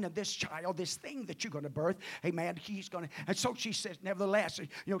son, and this child, this thing that you're going to birth, amen, he's going to, and so she says, nevertheless, you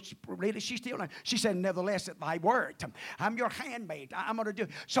know, she said, nevertheless, at thy word, I'm your handmaid, I'm going to do.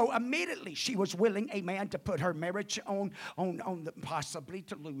 So immediately she was willing, amen, to put her marriage on possibly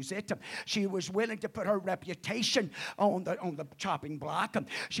to lose it. She was willing to put her reputation on the chopping block.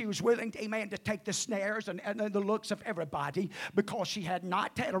 She was willing, amen, to take the snares and the looks of everybody because she had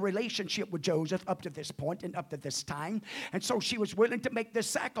not had a relationship with Joseph up to this point and up to this time. And so she was willing to make this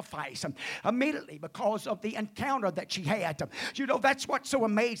sacrifice immediately because of the encounter that she had. You know, that's what's so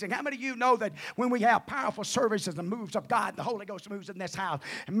amazing. How many of you know that when we have powerful services and moves of God, the Holy Ghost moves in this house,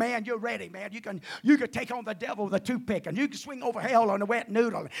 man, you're ready, man. You can take on the devil with a toothpick, and you can swing over hell on a wet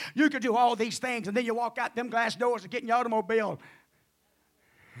noodle. You can do all these things, and then you walk out them glass doors and get in your automobile.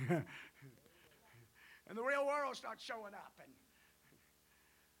 And the real world starts showing up. And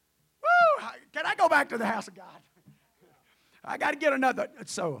woo! Can I go back to the house of God? I got to get another.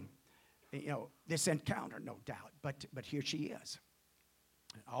 So, you know, this encounter, no doubt. But here she is.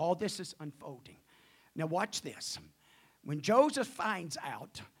 All this is unfolding. Now watch this. When Joseph finds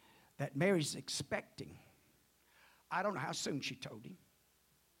out that Mary's expecting, I don't know how soon she told him.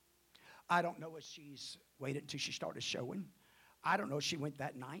 I don't know if she's waited until she started showing. I don't know if she went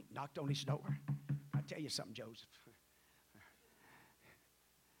that night, knocked on his door. I'll tell you something, Joseph.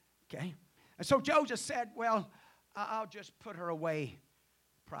 Okay? And so Joseph said, well, I'll just put her away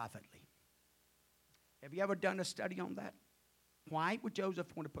privately. Have you ever done a study on that? Why would Joseph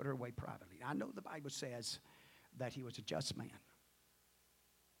want to put her away privately? I know the Bible says that he was a just man.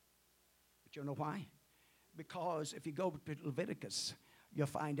 But you know why? Because if you go to Leviticus, you'll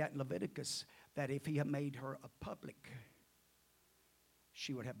find out in Leviticus that if he had made her a public,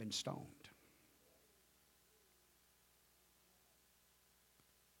 she would have been stoned.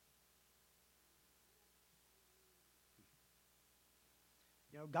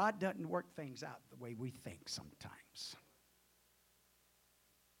 You know, God doesn't work things out the way we think sometimes.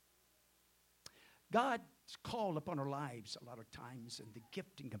 God's call upon our lives a lot of times, and the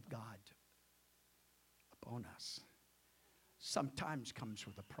gifting of God upon us sometimes comes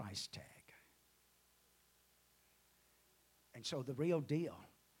with a price tag. And so the real deal,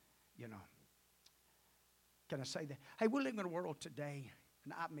 you know, can I say that? Hey, we're living in a world today,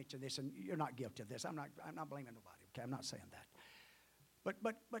 and I've mentioned this, and you're not guilty of this. I'm not blaming nobody, okay? I'm not saying that.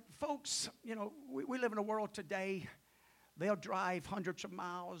 But folks, you know, we live in a world today, they'll drive hundreds of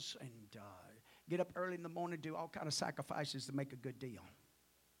miles and get up early in the morning, do all kind of sacrifices to make a good deal.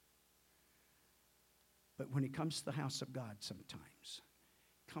 But when it comes to the house of God sometimes,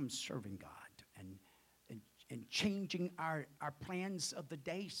 comes serving God and changing our plans of the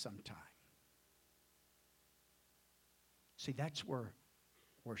day sometime. See, that's where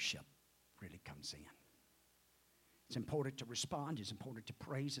worship really comes in. It's important to respond. It's important to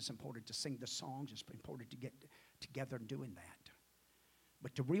praise. It's important to sing the songs. It's important to get together and doing that.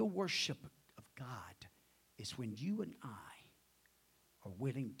 But the real worship of God is when you and I are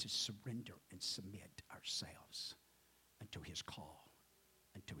willing to surrender and submit ourselves and to his call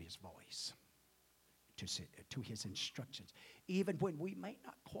and to his voice, to his instructions, even when we may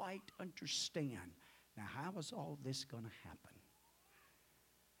not quite understand. Now, how is all this going to happen?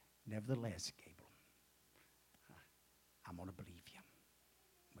 Nevertheless, Gabriel, I'm going to believe you.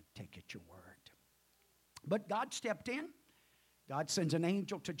 I'm going to take at your word. But God stepped in. God sends an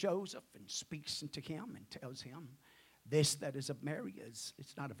angel to Joseph and speaks unto him and tells him, this that is of Mary it's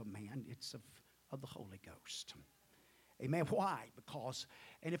not of a man, it's of the Holy Ghost. Amen. Why? Because,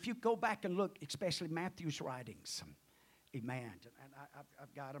 and if you go back and look, especially Matthew's writings, amen. And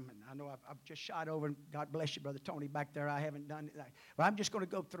I've got them, and I know I've just shot over, and God bless you, Brother Tony, back there. I haven't done it. But I'm just going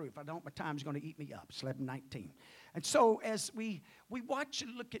to go through. If I don't, my time's going to eat me up. It's 11:19. And so as we watch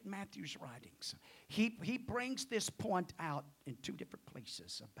and look at Matthew's writings, he brings this point out in two different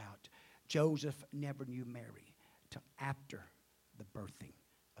places about Joseph never knew Mary till after the birthing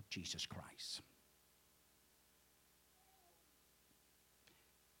of Jesus Christ.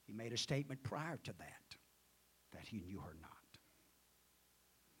 He made a statement prior to that he knew her not.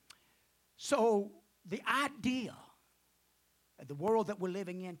 So the idea of the world that we're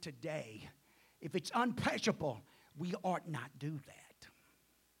living in today, if it's unpleasurable, we ought not do that,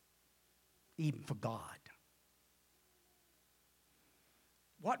 even for God.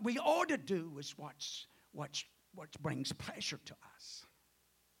 What we ought to do is what brings pleasure to us,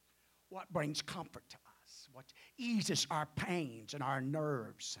 what brings comfort to us, what eases our pains and our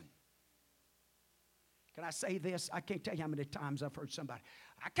nerves. And can I say this? I can't tell you how many times I've heard somebody,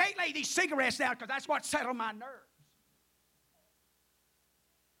 I can't lay these cigarettes down because that's what settled my nerves.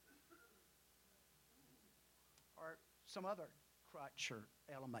 Or some other crutch or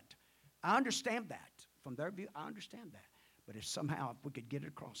element. I understand that. From their view, I understand that. But if somehow we could get it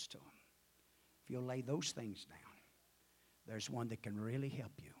across to them, if you'll lay those things down, there's one that can really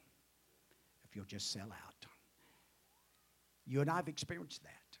help you if you'll just sell out. You and I have experienced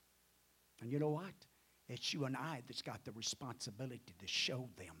that. And you know what? It's you and I that's got the responsibility to show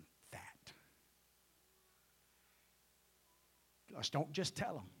them that. Just don't just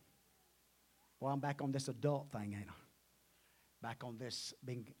tell them. Well, I'm back on this adult thing, ain't I? Back on this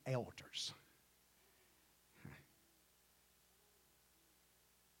being elders.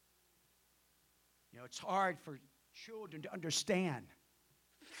 You know, it's hard for children to understand.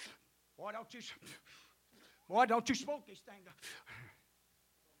 Boy, don't you smoke this thing.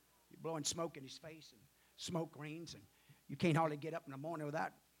 You're blowing smoke in his face and smoke rings, and you can't hardly get up in the morning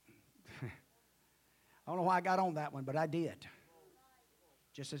without. I don't know why I got on that one, but I did.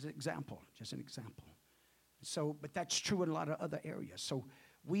 Just as an example. So, but that's true in a lot of other areas. So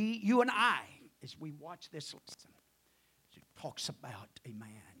you and I, as we watch this lesson, it talks about, amen,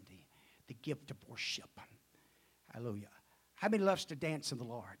 the gift of worship. Hallelujah. How many loves to dance in the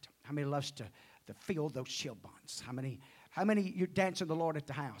Lord? How many loves to feel those chill bumps? How many you dance in the Lord at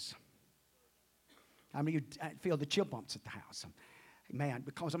the house? How many you feel the chill bumps at the house? Man,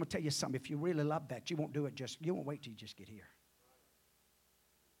 because I'm going to tell you something. If you really love that, you won't do it you won't wait till you just get here.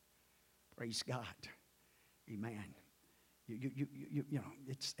 Praise God. Amen. You know,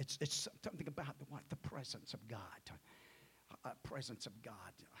 it's something about the presence of God. Presence of God.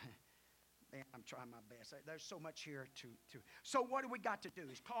 Man, I'm trying my best. There's so much here to. So what do we got to do?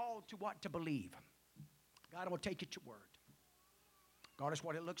 It's called to what? To believe. God will take it to word. God is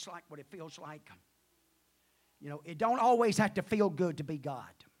what it looks like, what it feels like. You know, it don't always have to feel good to be God.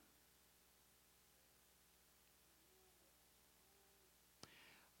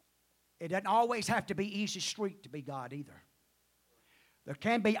 It doesn't always have to be easy street to be God either. There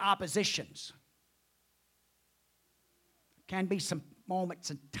can be oppositions. There can be some moments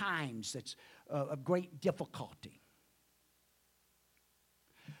and times that's of great difficulty.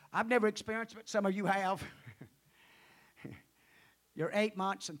 I've never experienced it, but some of you have. You're 8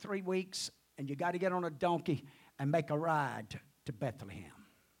 months and 3 weeks, and you got to get on a donkey and make a ride to Bethlehem.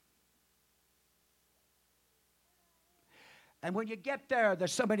 And when you get there,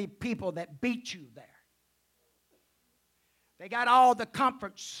 there's so many people that beat you there. They got all the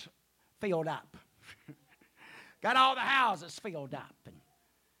comforts filled up. Got all the houses filled up. And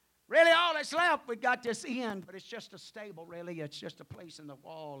really all that's left, we got this inn, but it's just a stable, really. It's just a place in the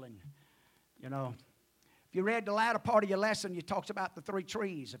wall. And, you know, if you read the latter part of your lesson, you talked about the 3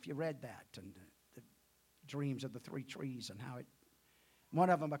 trees, if you read that, and the dreams of the 3 trees and how one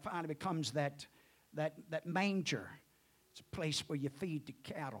of them finally becomes that manger. It's a place where you feed the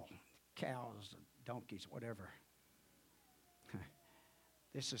cattle, cows, donkeys, whatever.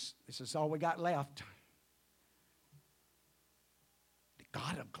 This is all we got left. The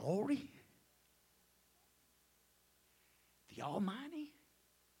God of glory, the Almighty.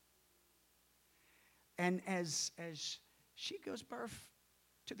 And as she gives birth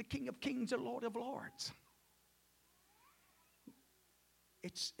to the King of Kings and Lord of Lords.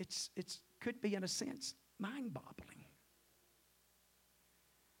 It's could be, in a sense, mind-boggling.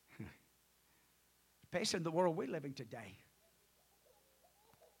 Especially in the world we're living today.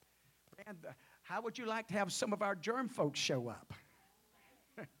 And how would you like to have some of our germ folks show up?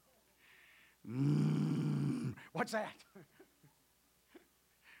 What's that?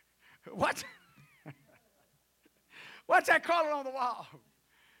 What? What's that crawling on the wall?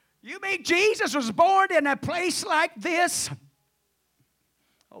 You mean Jesus was born in a place like this?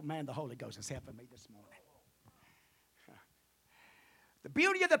 Oh man, the Holy Ghost is helping me this morning. The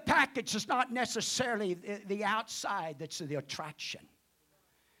beauty of the package is not necessarily the outside that's the attraction.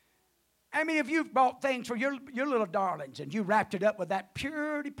 I mean, if you've bought things for your little darlings and you wrapped it up with that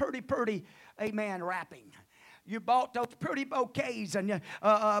pretty, amen, wrapping. You bought those pretty bouquets and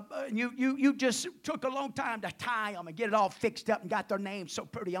you just took a long time to tie them and get it all fixed up and got their names so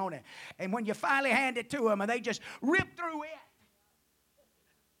pretty on it. And when you finally hand it to them and they just rip through it.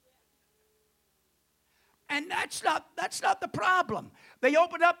 And that's not the problem. They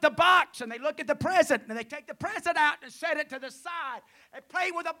open up the box and they look at the present and they take the present out and set it to the side and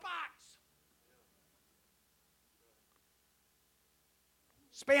play with the box.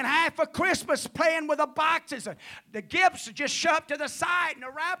 Spend half of Christmas playing with the boxes. The gifts are just shoved to the side and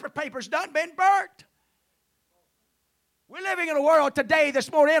the wrapper paper's done been burnt. We're living in a world today that's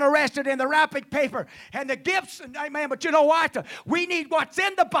more interested in the wrapping paper and the gifts. And amen. But you know what? We need what's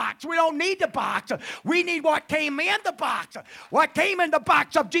in the box. We don't need the box. We need what came in the box. What came in the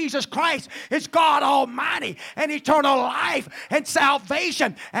box of Jesus Christ is God Almighty and eternal life and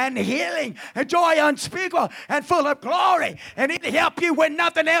salvation and healing and joy unspeakable and full of glory. And it'll help you when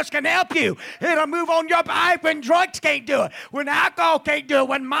nothing else can help you. It'll move on your behalf when drugs can't do it, when alcohol can't do it,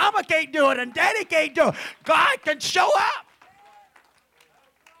 when mama can't do it and daddy can't do it. God can show up.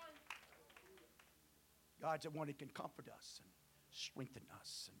 God's the one who can comfort us and strengthen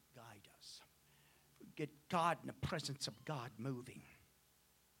us and guide us. Get God in the presence of God moving.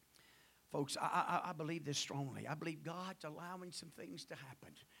 Folks, I believe this strongly. I believe God's allowing some things to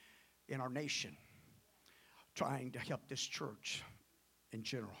happen in our nation, trying to help this church in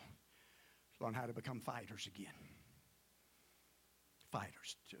general learn how to become fighters again.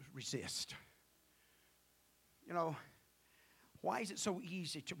 Fighters, to resist. You know, why is it so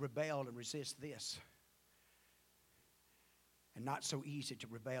easy to rebel and resist this? And not so easy to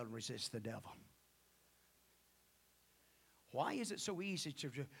rebel and resist the devil? Why is it so easy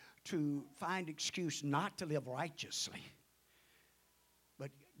to find excuse not to live righteously,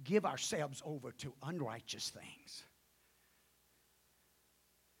 but give ourselves over to unrighteous things?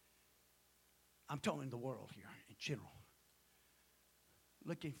 I'm telling the world here in general,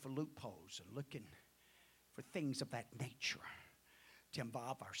 looking for loopholes and looking for things of that nature to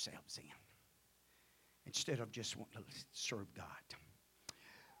involve ourselves in, instead of just wanting to serve God.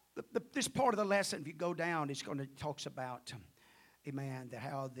 This part of the lesson, if you go down, it's going to talks about, amen,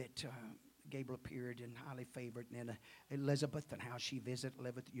 how that Gabriel appeared and highly favored, and then Elizabeth and how she visited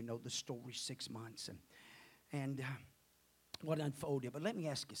Elizabeth. You know the story, 6 months, and what unfolded. But let me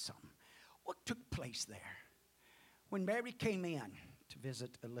ask you something. What took place there when Mary came in to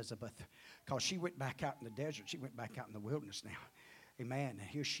visit Elizabeth? Because she went back out in the desert. She went back out in the wilderness now. Amen. And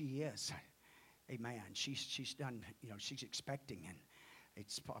here she is. Amen. She's done, she's expecting, and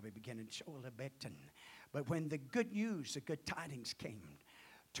it's probably beginning to show a little bit. But when the good news, the good tidings came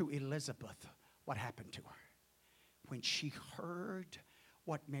to Elizabeth, what happened to her? When she heard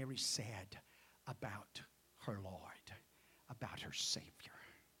what Mary said about her Lord, about her Savior,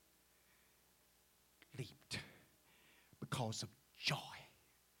 leaped because of joy.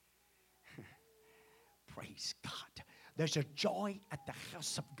 Praise God. There's a joy at the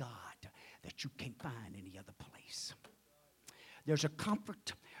house of God that you can't find any other place. There's a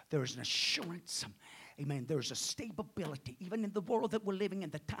comfort. There's an assurance. Amen. There's a stability, even in the world that we're living in,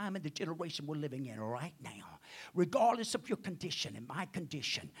 the time and the generation we're living in right now. Regardless of your condition and my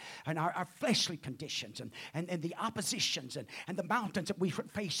condition and our fleshly conditions and the oppositions and the mountains that we're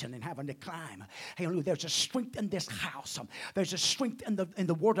facing and having to climb. Hallelujah. There's a strength in this house. There's a strength in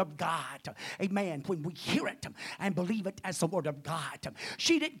the Word of God. Amen. When we hear it and believe it as the Word of God.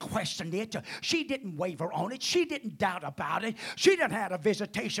 She didn't question it. She didn't waver on it. She didn't doubt about it. She didn't have a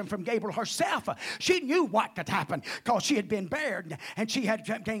visitation from Gabriel herself. She knew what could happen because she had been barren and she had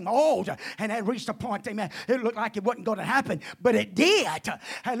become old and had reached a point, amen, it looked like it wasn't going to happen, but it did.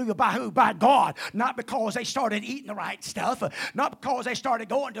 Hallelujah. By who? By God. Not because they started eating the right stuff, not because they started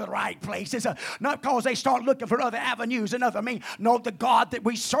going to the right places, not because they started looking for other avenues and other means. No, the God that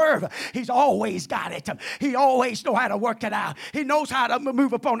we serve, He's always got it. He always knows how to work it out. He knows how to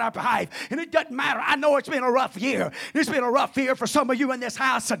move upon our behalf. And it doesn't matter. I know it's been a rough year. It's been a rough year for some of you in this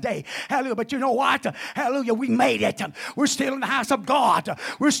house today. Hallelujah. But you know what? Hallelujah. We made it. We're still in the house of God.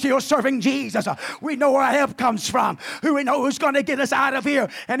 We're still serving Jesus. We know where our help comes from. We know who's going to get us out of here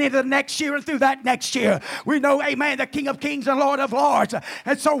and into the next year and through that next year. We know, amen, the King of Kings and Lord of Lords.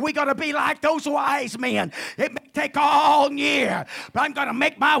 And so we're going to be like those wise men. It may take all year, but I'm going to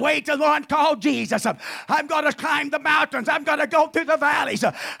make my way to the one called Jesus. I'm going to climb the mountains. I'm going to go through the valleys.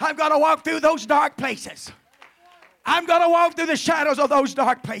 I'm going to walk through those dark places. I'm going to walk through the shadows of those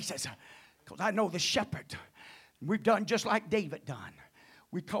dark places because I know the shepherd. We've done just like David done.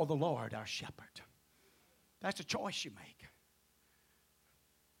 We call the Lord our shepherd. That's a choice you make.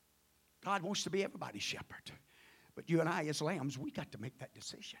 God wants to be everybody's shepherd. But you and I as lambs, we got to make that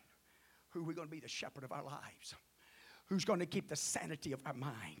decision. Who are we going to be the shepherd of our lives? Who's going to keep the sanity of our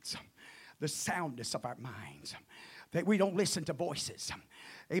minds? The soundness of our minds? That we don't listen to voices,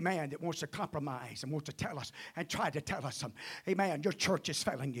 amen, that wants to compromise and wants to tell us and try to tell us, amen, your church is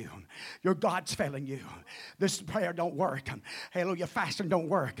failing you. Your God's failing you. This prayer don't work. Hallelujah, fasting don't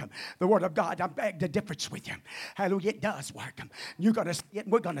work. The Word of God, I beg the difference with you. Hallelujah, it does work. You're going to see it,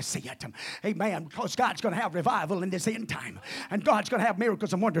 we're going to see it. Amen, because God's going to have revival in this end time. And God's going to have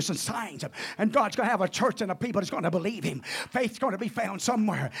miracles and wonders and signs. And God's going to have a church and a people that's going to believe Him. Faith's going to be found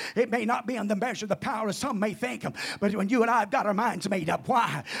somewhere. It may not be in the measure, the power as some may think. But when you and I have got our minds made up,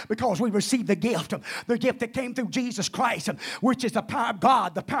 why? Because we received the gift that came through Jesus Christ, which is the power of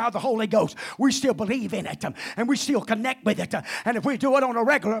God, the power of the Holy Ghost. We still believe in it, and we still connect with it. And if we do it on a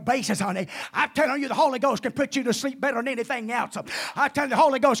regular basis, honey, I'm telling you, the Holy Ghost can put you to sleep better than anything else. I tell you, the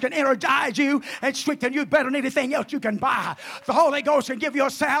Holy Ghost can energize you and strengthen you better than anything else you can buy. The Holy Ghost can give you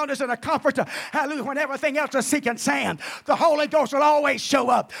a soundness and a comfort, hallelujah, when everything else is sinking sand. The Holy Ghost will always show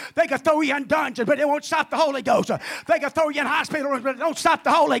up. They can throw you in dungeons, but it won't stop the Holy Ghost. They can throw you in hospital rooms, but don't stop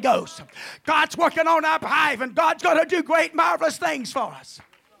the Holy Ghost. God's working on our behalf, and God's going to do great, marvelous things for us.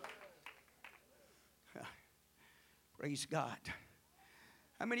 Praise God.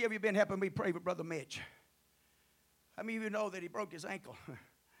 How many of you have been helping me pray with Brother Mitch? How many of you know that he broke his ankle?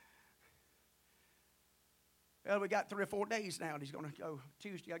 Well, we got 3 or 4 days now, and he's going to go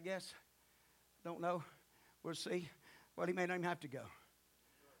Tuesday, I guess. Don't know. We'll see. Well, he may not even have to go.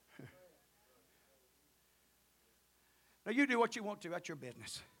 Now, you do what you want to. That's your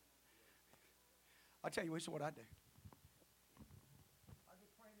business. I'll tell you, this is what I do. I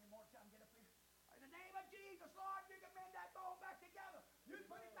just pray any more time, get up here. In the name of Jesus, Lord, you can mend that bone back together. You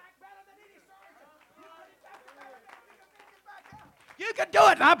put it back better than any surgeon. You put it back together, you can mend it back up. You can do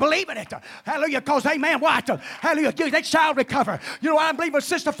it, and I believe in it. Hallelujah, because, amen, watch. Hallelujah, that child recover. You know what I'm believing with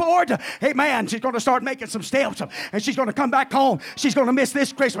Sister Ford? Amen, she's going to start making some steps, and she's going to come back home. She's going to miss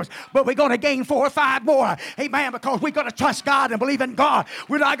this Christmas, but we're going to gain 4 or 5 more. Amen, because we're going to trust God and believe in God.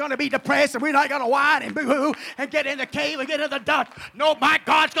 We're not going to be depressed, and we're not going to whine and boo-hoo and get in the cave and get in the dust. No, my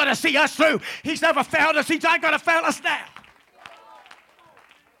God's going to see us through. He's never failed us. He's not going to fail us now.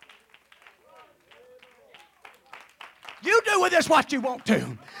 You do with this what you want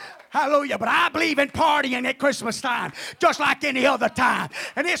to. Hallelujah. But I believe in partying at Christmas time, just like any other time.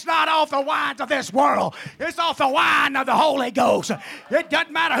 And it's not off the wines of this world. It's off the wine of the Holy Ghost. It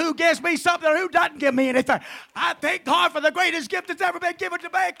doesn't matter who gives me something or who doesn't give me anything. I thank God for the greatest gift that's ever been given to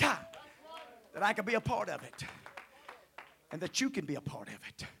mankind, that I can be a part of it, and that you can be a part of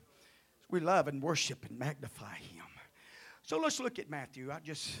it. We love and worship and magnify Him. So let's look at Matthew.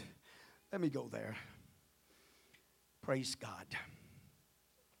 Let me go there. Praise God.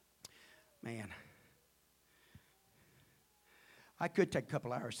 Man, I could take a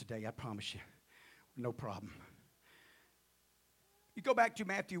couple hours today, I promise you. No problem. You go back to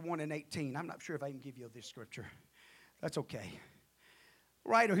Matthew 1 and 18. I'm not sure if I can give you this scripture. That's okay.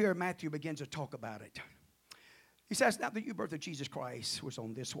 Right here, Matthew begins to talk about it. He says, now the new birth of Jesus Christ was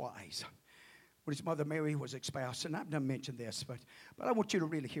on this wise. When his mother Mary was espoused, and I've done mention this, but I want you to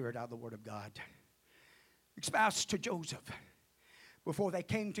really hear it out of the Word of God. Espoused to Joseph before they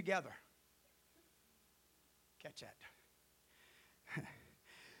came together. Catch that.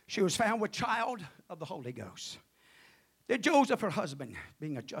 She was found with child of the Holy Ghost. Then Joseph, her husband,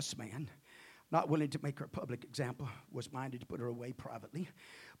 being a just man, not willing to make her a public example, was minded to put her away privately.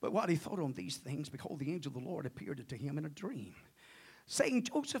 But while he thought on these things, behold, the angel of the Lord appeared to him in a dream, saying,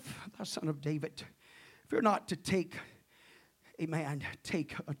 Joseph, thou son of David, fear not to take, amen,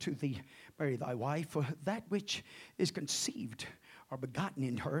 take unto thee Mary thy wife, for that which is conceived or begotten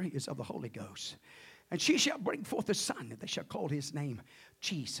in her is of the Holy Ghost. And she shall bring forth a son, and they shall call his name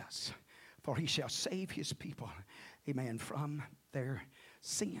Jesus, for he shall save his people, amen, from their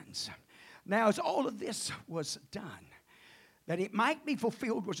sins. Now, as all of this was done, that it might be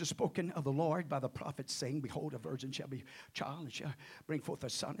fulfilled which is spoken of the Lord by the prophet, saying, Behold, a virgin shall be child, and shall bring forth a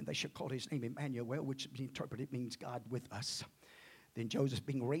son, and they shall call his name Emmanuel, which interpreted means God with us. Then Joseph,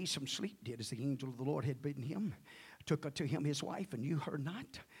 being raised from sleep, did as the angel of the Lord had bidden him, took unto him his wife, and knew her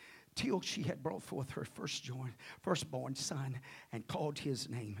not, till she had brought forth her firstborn son, and called his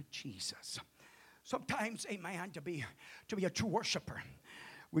name Jesus. Sometimes, amen, to be a true worshiper,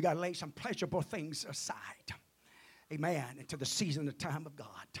 we got to lay some pleasurable things aside. Amen. Into the season, the time of God.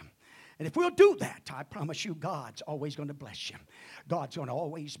 And if we'll do that, I promise you, God's always going to bless you. God's going to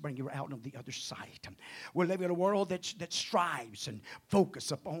always bring you out on the other side. We're living in a world that strives and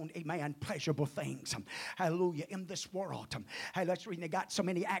focuses upon, amen, pleasurable things. Hallelujah. In this world. Hey, let's read. They got so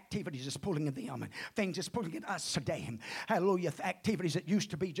many activities that's pulling in them. And things that's pulling at us today. Hallelujah. Activities that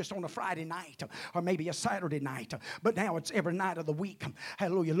used to be just on a Friday night or maybe a Saturday night. But now it's every night of the week.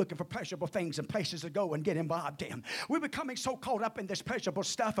 Hallelujah. Looking for pleasurable things and places to go and get involved in. We're becoming so caught up in this pleasurable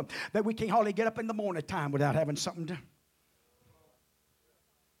stuff that we can't hardly get up in the morning time without having something to.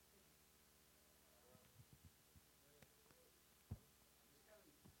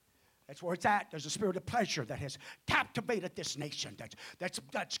 That's where it's at. There's a spirit of pleasure that has captivated this nation.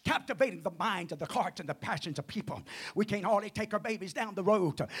 That's captivating the minds and the hearts and the passions of people. We can't hardly take our babies down the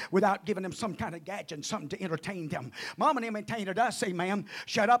road without giving them some kind of gadget and something to entertain them. Mom and them entertained us, amen.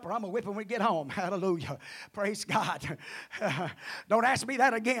 Shut up or I'm going to whip them when we get home. Hallelujah. Praise God. Don't ask me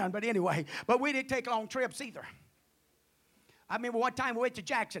that again, but anyway. But we didn't take long trips either. I remember one time we went to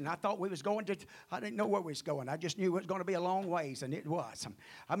Jackson. I thought we was going to, I didn't know where we was going. I just knew it was going to be a long ways, and it was.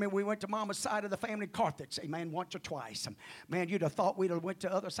 I mean, we went to Mama's side of the family, Carthage, amen, once or twice. Man, you'd have thought we'd have went to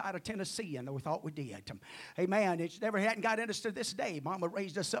the other side of Tennessee, and we thought we did. Amen. It never hadn't got into us to this day. Mama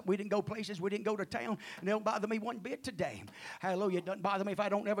raised us up. We didn't go places. We didn't go to town, and it don't bother me one bit today. Hallelujah. It doesn't bother me if I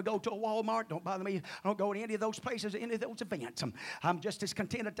don't ever go to a Walmart. Don't bother me. I don't go to any of those places, any of those events. I'm just as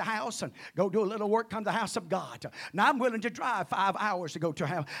content at the house and go do a little work, come to the house of God. Now, I'm willing to drive 5 hours to go to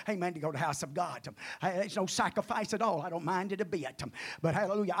the house of God. There's no sacrifice at all. I don't mind it a bit. But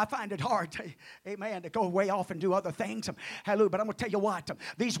hallelujah, I find it hard, amen, to go way off and do other things. Hallelujah, but I'm going to tell you what,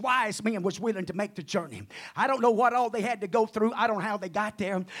 these wise men was willing to make the journey. I don't know what all they had to go through. I don't know how they got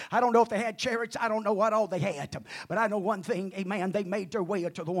there. I don't know if they had chariots. I don't know what all they had. But I know one thing, amen, they made their way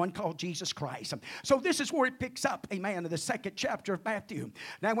to the one called Jesus Christ. So this is where it picks up, amen, in the 2nd chapter of Matthew.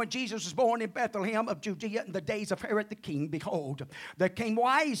 Now when Jesus was born in Bethlehem of Judea in the days of Herod the king, behold, there came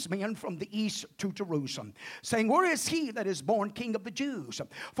wise men from the east to Jerusalem, saying, Where is he that is born King of the Jews?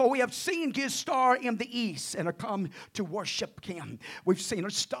 For we have seen his star in the east and are come to worship him. We've seen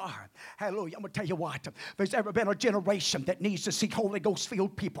a star. Hallelujah. I'm going to tell you what. If there's ever been a generation that needs to see Holy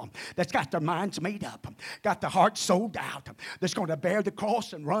Ghost-filled people that's got their minds made up, got their hearts sold out, that's going to bear the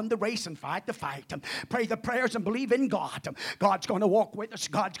cross and run the race and fight the fight, pray the prayers and believe in God. God's going to walk with us.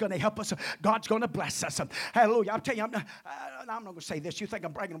 God's going to help us. God's going to bless us. Hallelujah. I'll tell you, I'm not going to say this. You think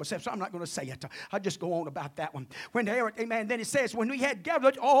I'm bragging on myself, so I'm not going to say it. I'll just go on about that one. When Herod, amen, then it says, when we had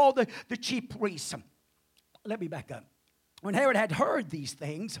gathered all the chief priests. Let me back up. When Herod had heard these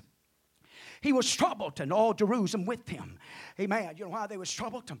things, he was troubled, and all Jerusalem with him. Amen. You know why they was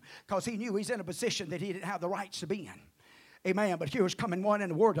troubled? Because he knew he's in a position that he didn't have the rights to be in. Amen. But here was coming one and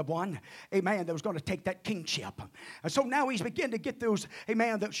the word of one. Amen. That was going to take that kingship. And so now he's beginning to get those,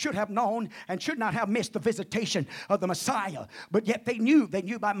 amen, that should have known and should not have missed the visitation of the Messiah. But yet they knew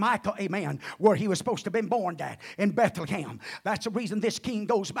by Michael, amen, where he was supposed to have been born at, in Bethlehem. That's the reason this king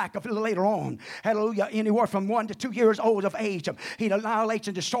goes back a little later on. Hallelujah. Anywhere from 1 to 2 years old of age. He annihilates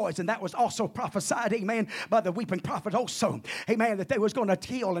and destroys. And that was also prophesied, amen, by the weeping prophet also. Amen. That they was going to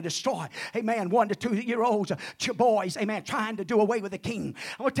kill and destroy, amen, 1 to 2 year olds, boys, amen, trying to do away with the king.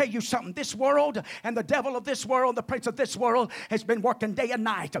 I want to tell you something. This world and the devil of this world, the prince of this world, has been working day and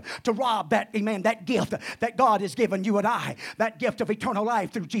night to rob that, amen, that gift that God has given you and I, that gift of eternal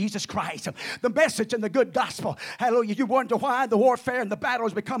life through Jesus Christ. The message and the good gospel. Hallelujah. You wonder why the warfare and the battle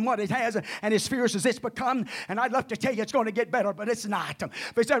has become what it has and as fierce as it's become. And I'd love to tell you it's going to get better, but it's not.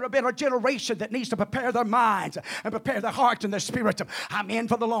 If there's ever been a generation that needs to prepare their minds and prepare their hearts and their spirit, I'm in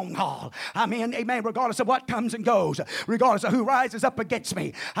for the long haul. I'm in, amen, regardless of what comes and goes. Regardless regardless of who rises up against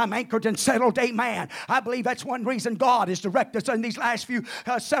me. I'm anchored and settled. Amen. I believe that's one reason God has directed us in these last few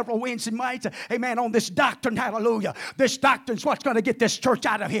several Wednesday nights. Amen. On this doctrine. Hallelujah. This doctrine's what's going to get this church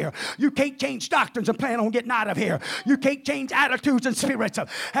out of here. You can't change doctrines and plan on getting out of here. You can't change attitudes and spirits.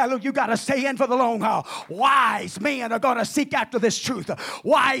 Hallelujah. You got to stay in for the long haul. Wise men are going to seek after this truth.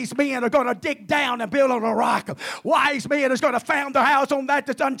 Wise men are going to dig down and build on a rock. Wise men is going to found their house on that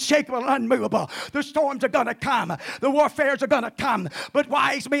that's unshakable and unmovable. The storms are going to come. The warfares are going to come. But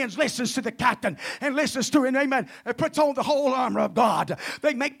wise men listens to the captain and listens to him. Amen. And puts on the whole armor of God.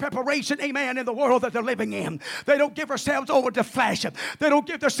 They make preparation. Amen. In the world that they're living in. They don't give themselves over to flesh. They don't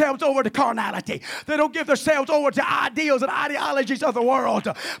give themselves over to carnality. They don't give themselves over to ideals and ideologies of the world.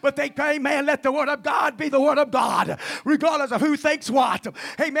 But they, amen, let the word of God be the word of God. Regardless of who thinks what.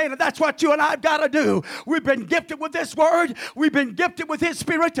 Amen. And that's what you and I have got to do. We've been gifted with this word. We've been gifted with his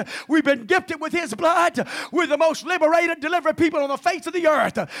spirit. We've been gifted with his blood. We're the most liberated, delivered people on the face of the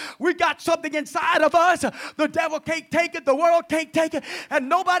earth. We got something inside of us. The devil can't take it. The world can't take it. And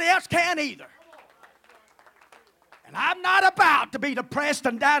nobody else can either. And I'm not about to be depressed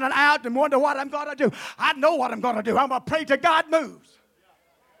and down and out and wonder what I'm going to do. I know what I'm going to do. I'm going to pray till God moves.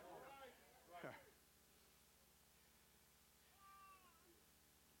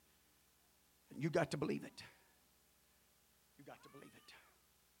 You got to believe it. You got to believe it.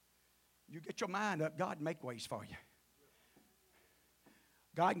 You get your mind up, God can make ways for you.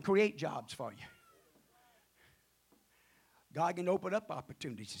 God can create jobs for you. God can open up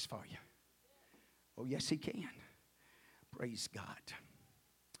opportunities for you. Oh, yes, he can. Praise God.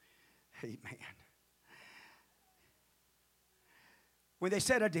 Amen. When they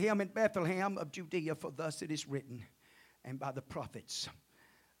said unto him in Bethlehem of Judea, for thus it is written, and by the prophets,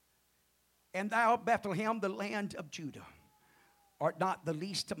 and thou, Bethlehem, the land of Judah, art not the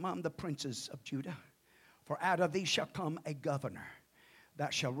least among the princes of Judah, for out of thee shall come a governor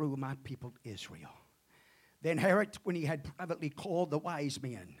that shall rule my people Israel. Then Herod, when he had privately called the wise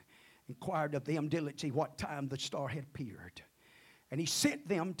men, inquired of them diligently what time the star had appeared. And he sent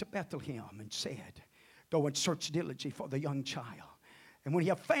them to Bethlehem and said, go and search diligently for the young child. And when ye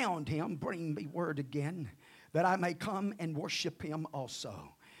have found him, bring me word again, that I may come and worship him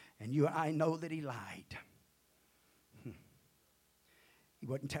also. And you and I know that he lied. He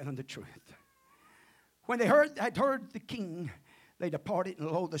wasn't telling the truth. When they had heard the king, they departed,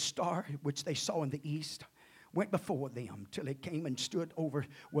 and lo, the star which they saw in the east went before them till it came and stood over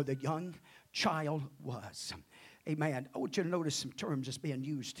where the young child was. Amen. I want you to notice some terms that's being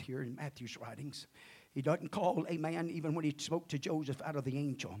used here in Matthew's writings. He doesn't call, amen, even when he spoke to Joseph out of the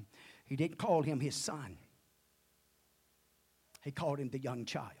angel, he didn't call him his son. He called him the young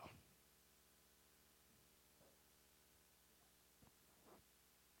child.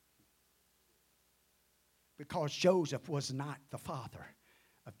 Because Joseph was not the father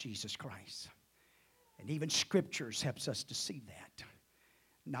of Jesus Christ. And even scriptures helps us to see that.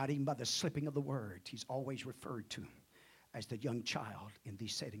 Not even by the slipping of the word. He's always referred to as the young child in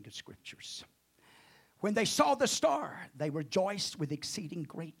these settings of scriptures. When they saw the star, they rejoiced with exceeding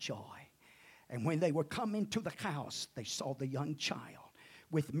great joy. And when they were come into the house, they saw the young child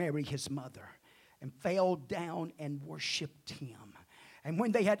with Mary his mother, and fell down and worshipped him. And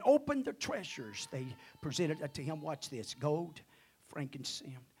when they had opened their treasures, they presented unto him, watch this, gold,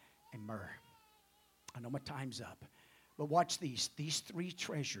 frankincense, and myrrh. I know my time's up. But watch these three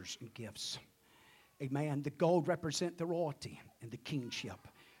treasures and gifts. Amen. The gold represent the royalty and the kingship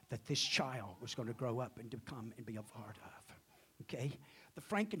that this child was going to grow up and to become and be a part of. Okay? The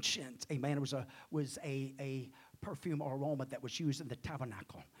frankincense, amen, was a perfume or aroma that was used in the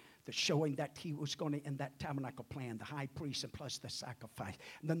tabernacle. That's showing that he was going to, in that tabernacle plan, the high priest and plus the sacrifice.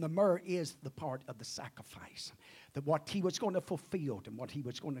 And then the myrrh is the part of the sacrifice. That what he was going to fulfill and what he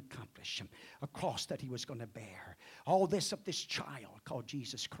was going to accomplish, a cross that he was going to bear. All this of this child called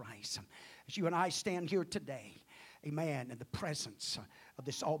Jesus Christ. As you and I stand here today, amen, in the presence of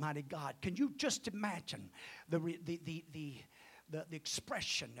this Almighty God, can you just imagine the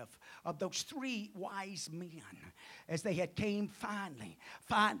expression of those three wise men as they had came finally,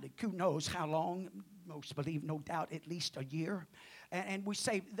 who knows how long, most believe no doubt at least a year. And we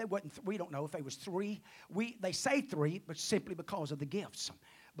say they wasn't, we don't know if they was three. They say three, but simply because of the gifts.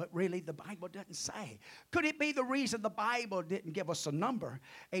 But really the Bible doesn't say. Could it be the reason the Bible didn't give us a number?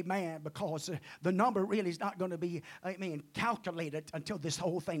 Amen. Because the number really is not going to be, calculated until this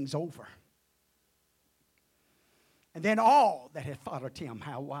whole thing's over. And then all that had followed him,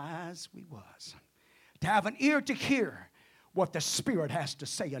 how wise we was. To have an ear to hear what the Spirit has to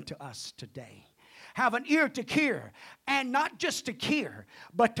say unto us today. have an ear to hear, and not just to hear,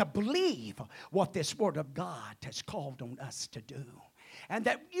 but to believe what this Word of God has called on us to do. And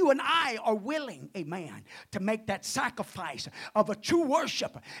that you and I are willing, amen, to make that sacrifice of a true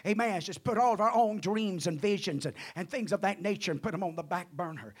worship. Amen. Just put all of our own dreams and visions and things of that nature and put them on the back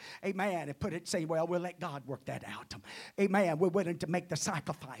burner. Amen. And put it, say, well, we'll let God work that out. Amen. We're willing to make the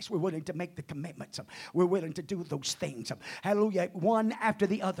sacrifice. We're willing to make the commitments. We're willing to do those things. Hallelujah. One after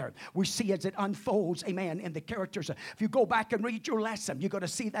the other. We see as it unfolds, amen, in the characters. If you go back and read your lesson, you're going to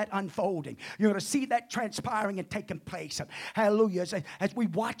see that unfolding. You're going to see that transpiring and taking place. Hallelujah. As we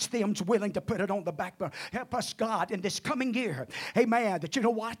watch them willing to put it on the back burner. Help us, God, in this coming year. Amen. That you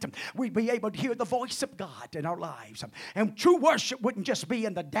know what? We'd be able to hear the voice of God in our lives. And true worship wouldn't just be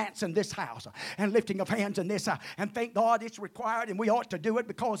in the dance in this house and lifting of hands in this house. And thank God it's required and we ought to do it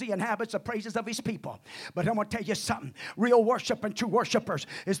because He inhabits the praises of His people. But I'm going to tell you something. Real worship and true worshipers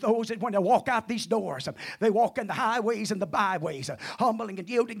is those that when they walk out these doors, they walk in the highways and the byways, humbling and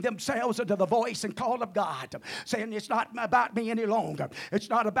yielding themselves unto the voice and call of God, saying it's not about me any longer. It's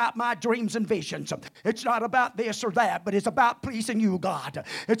not about my dreams and visions. It's not about this or that, but it's about pleasing you, God.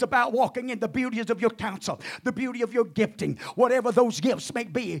 It's about walking in the beauties of your counsel, the beauty of your gifting, whatever those gifts may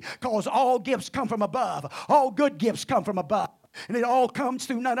be, because all gifts come from above. All good gifts come from above. And it all comes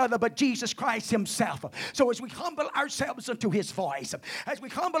through none other but Jesus Christ Himself. So as we humble ourselves unto His voice, as we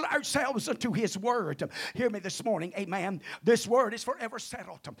humble ourselves unto His word, hear me this morning, amen. This word is forever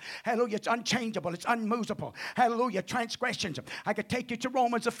settled. Hallelujah. It's unchangeable. It's unmovable. Hallelujah. Transgressions. I could take you to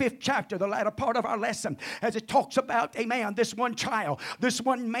Romans, the 5th chapter, the latter part of our lesson, as it talks about, amen, this one child, this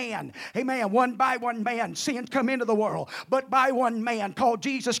one man, amen, one by one man, sin come into the world, but by one man called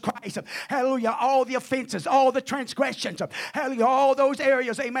Jesus Christ. Hallelujah. All the offenses, all the transgressions, hallelujah, all those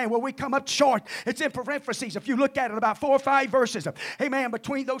areas, amen, where we come up short. It's in parentheses. If you look at it, about 4 or 5 verses, amen,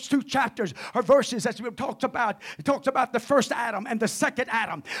 between those 2 chapters are verses as we talked about. It talks about the first Adam and the second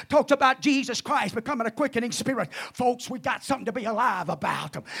Adam. It talks about Jesus Christ becoming a quickening spirit. Folks, we got something to be alive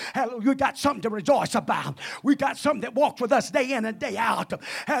about. Hallelujah, we got something to rejoice about. We got something that walks with us day in and day out.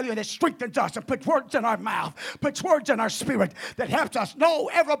 Hallelujah, that strengthens us and puts words in our mouth, puts words in our spirit that helps us. No,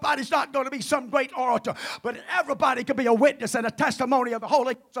 everybody's not going to be some great orator, but everybody can be a witness and a testimony of the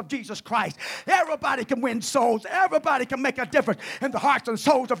Holy Ghost of Jesus Christ. Everybody can win souls. Everybody can make a difference in the hearts and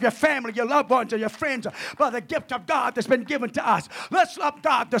souls of your family, your loved ones, and your friends by the gift of God that's been given to us. Let's love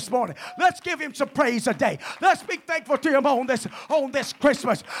God this morning. Let's give Him some praise today. Let's be thankful to Him on this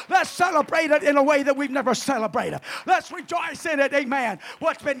Christmas. Let's celebrate it in a way that we've never celebrated. Let's rejoice in it, amen.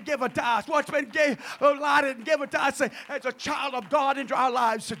 What's been given to us, what's been allotted and given to us as a child of God into our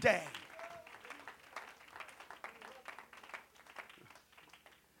lives today.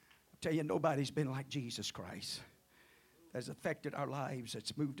 Tell you, nobody's been like Jesus Christ. That's affected our lives.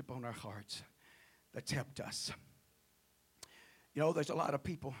 That's moved upon our hearts. That's helped us. You know, there's a lot of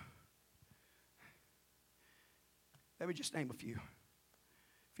people. Let me just name a few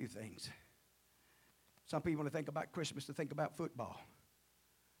things. Some people, when they think about Christmas, they think about football.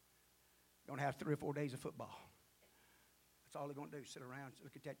 You're going to have 3 or 4 days of football. That's all they're going to do, sit around,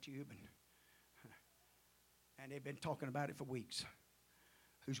 look at that tube, and they've been talking about it for weeks.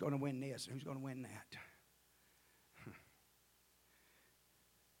 Who's going to win this? Who's going to win that?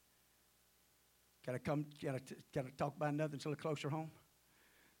 Got to talk about nothing until it's closer home.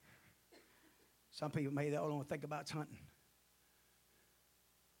 Some people may only think about hunting.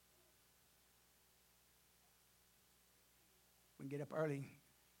 We can get up early.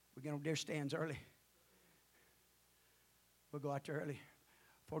 We get on deer stands early. We'll go out there early.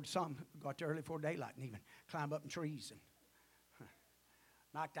 For some, we'll go out there early before daylight and even climb up in trees and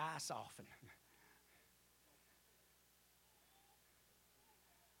knock the ice off. And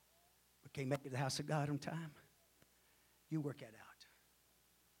we can't make it to the house of God on time. You work that out.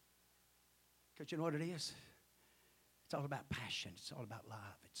 Because you know what it is? It's all about passion. It's all about love.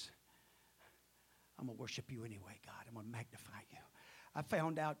 I'm going to worship you anyway, God. I'm going to magnify you. I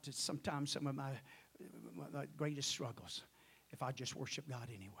found out that sometimes some of my greatest struggles, if I just worship God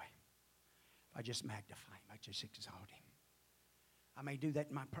anyway, if I just magnify Him, I just exalt Him. I may do that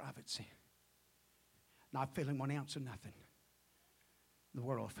in my privacy, not feeling 1 ounce of nothing. The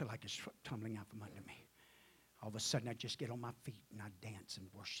world will feel like it's tumbling out from under me. All of a sudden, I just get on my feet and I dance and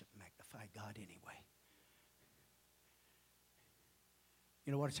worship and magnify God anyway.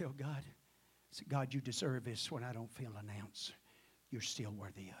 You know what I tell God? I say, God, you deserve this when I don't feel an ounce. You're still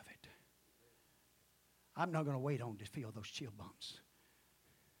worthy of it. I'm not going to wait on to feel those chill bumps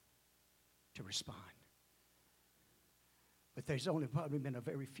to respond. But there's only probably been a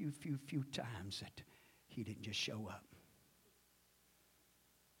very few times that He didn't just show up.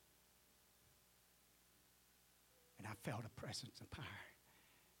 felt a presence of power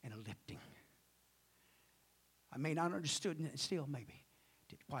and a lifting. I may not understood it still, maybe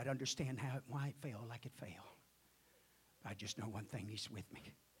didn't quite understand why it fell like it fell. I just know one thing, He's with me.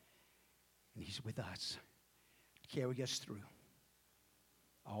 And He's with us to carry us through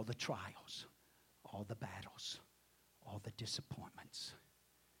all the trials, all the battles, all the disappointments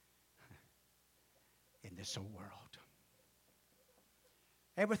in this old world.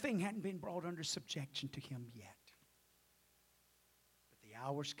 Everything hadn't been brought under subjection to Him yet. But the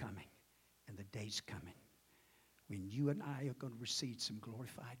hour's coming and the day's coming when you and I are going to receive some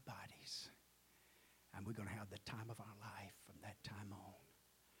glorified bodies. And we're going to have the time of our life from that time on.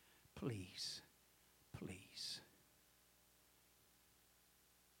 Please, please.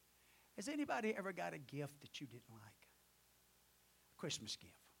 Has anybody ever got a gift that you didn't like? A Christmas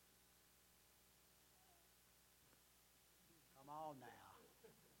gift. Come on now.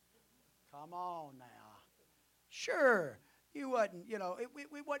 Come on now. Sure, you wasn't, it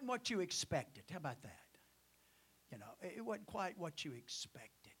wasn't what you expected. How about that? It wasn't quite what you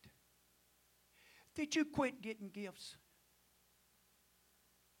expected. Did you quit getting gifts?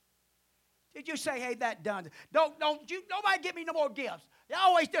 Did you say, hey, that done? Don't you, nobody give me no more gifts. They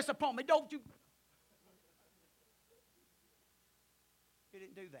always disappoint me. Don't you? You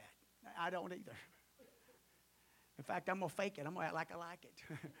didn't do that. I don't either. In fact, I'm going to fake it. I'm going to act like I like it.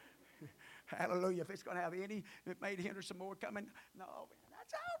 Hallelujah. If it's going to have any, it may hinder some more coming. No, man,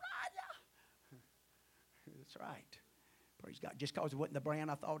 that's all right. Yeah. That's right. Praise God. Just because it wasn't the brand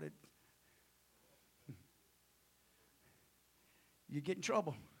I thought it. You get in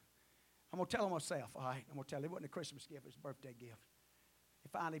trouble. I'm going to tell myself, all right? I'm going to tell you, it wasn't a Christmas gift, it was a birthday gift.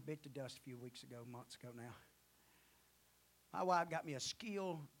 It finally bit the dust a few months ago now. My wife got me a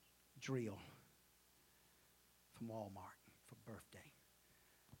skill drill from Walmart for birthday.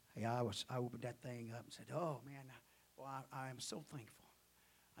 Hey, I opened that thing up and said, oh, man, I am so thankful.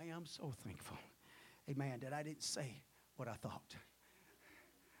 I am so thankful. Amen, that I didn't say what I thought.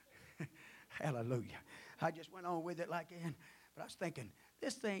 Hallelujah. I just went on with it like that. But I was thinking,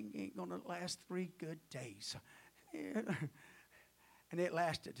 this thing ain't going to last 3 good days. And it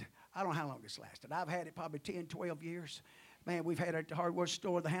lasted, I don't know how long it's lasted. I've had it probably 10, 12 years. Man, we've had it at the hardware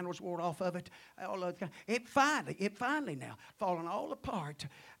store. The handles wore off of it. It finally now, falling all apart.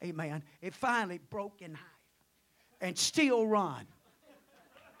 Amen. It finally broke in half and still run.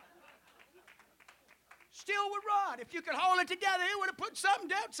 Still would run. If you could hold it together, it would have put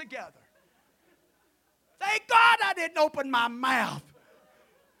something else together. Thank God I didn't open my mouth.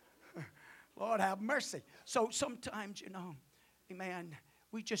 Lord have mercy. So sometimes, amen,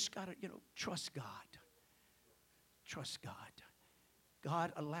 we just got to, trust God. Trust God.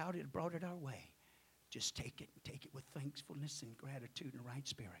 God allowed it, brought it our way. Just take it and take it with thankfulness and gratitude and right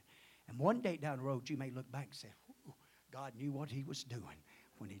spirit. And one day down the road, you may look back and say, God knew what He was doing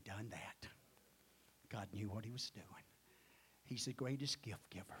when He done that. God knew what He was doing. He's the greatest gift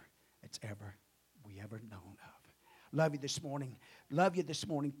giver that's we ever known of. Love you this morning. Love you this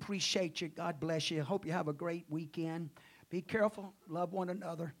morning. Appreciate you. God bless you. Hope you have a great weekend. Be careful. Love one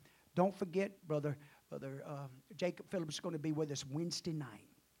another. Don't forget, Brother Jacob Phillips is going to be with us Wednesday night.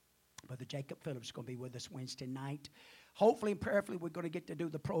 Brother Jacob Phillips is going to be with us Wednesday night. Hopefully and prayerfully, we're going to get to do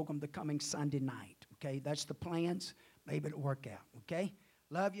the program the coming Sunday night. Okay, that's the plans. Maybe it'll work out. Okay,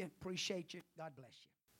 love you. Appreciate you. God bless you.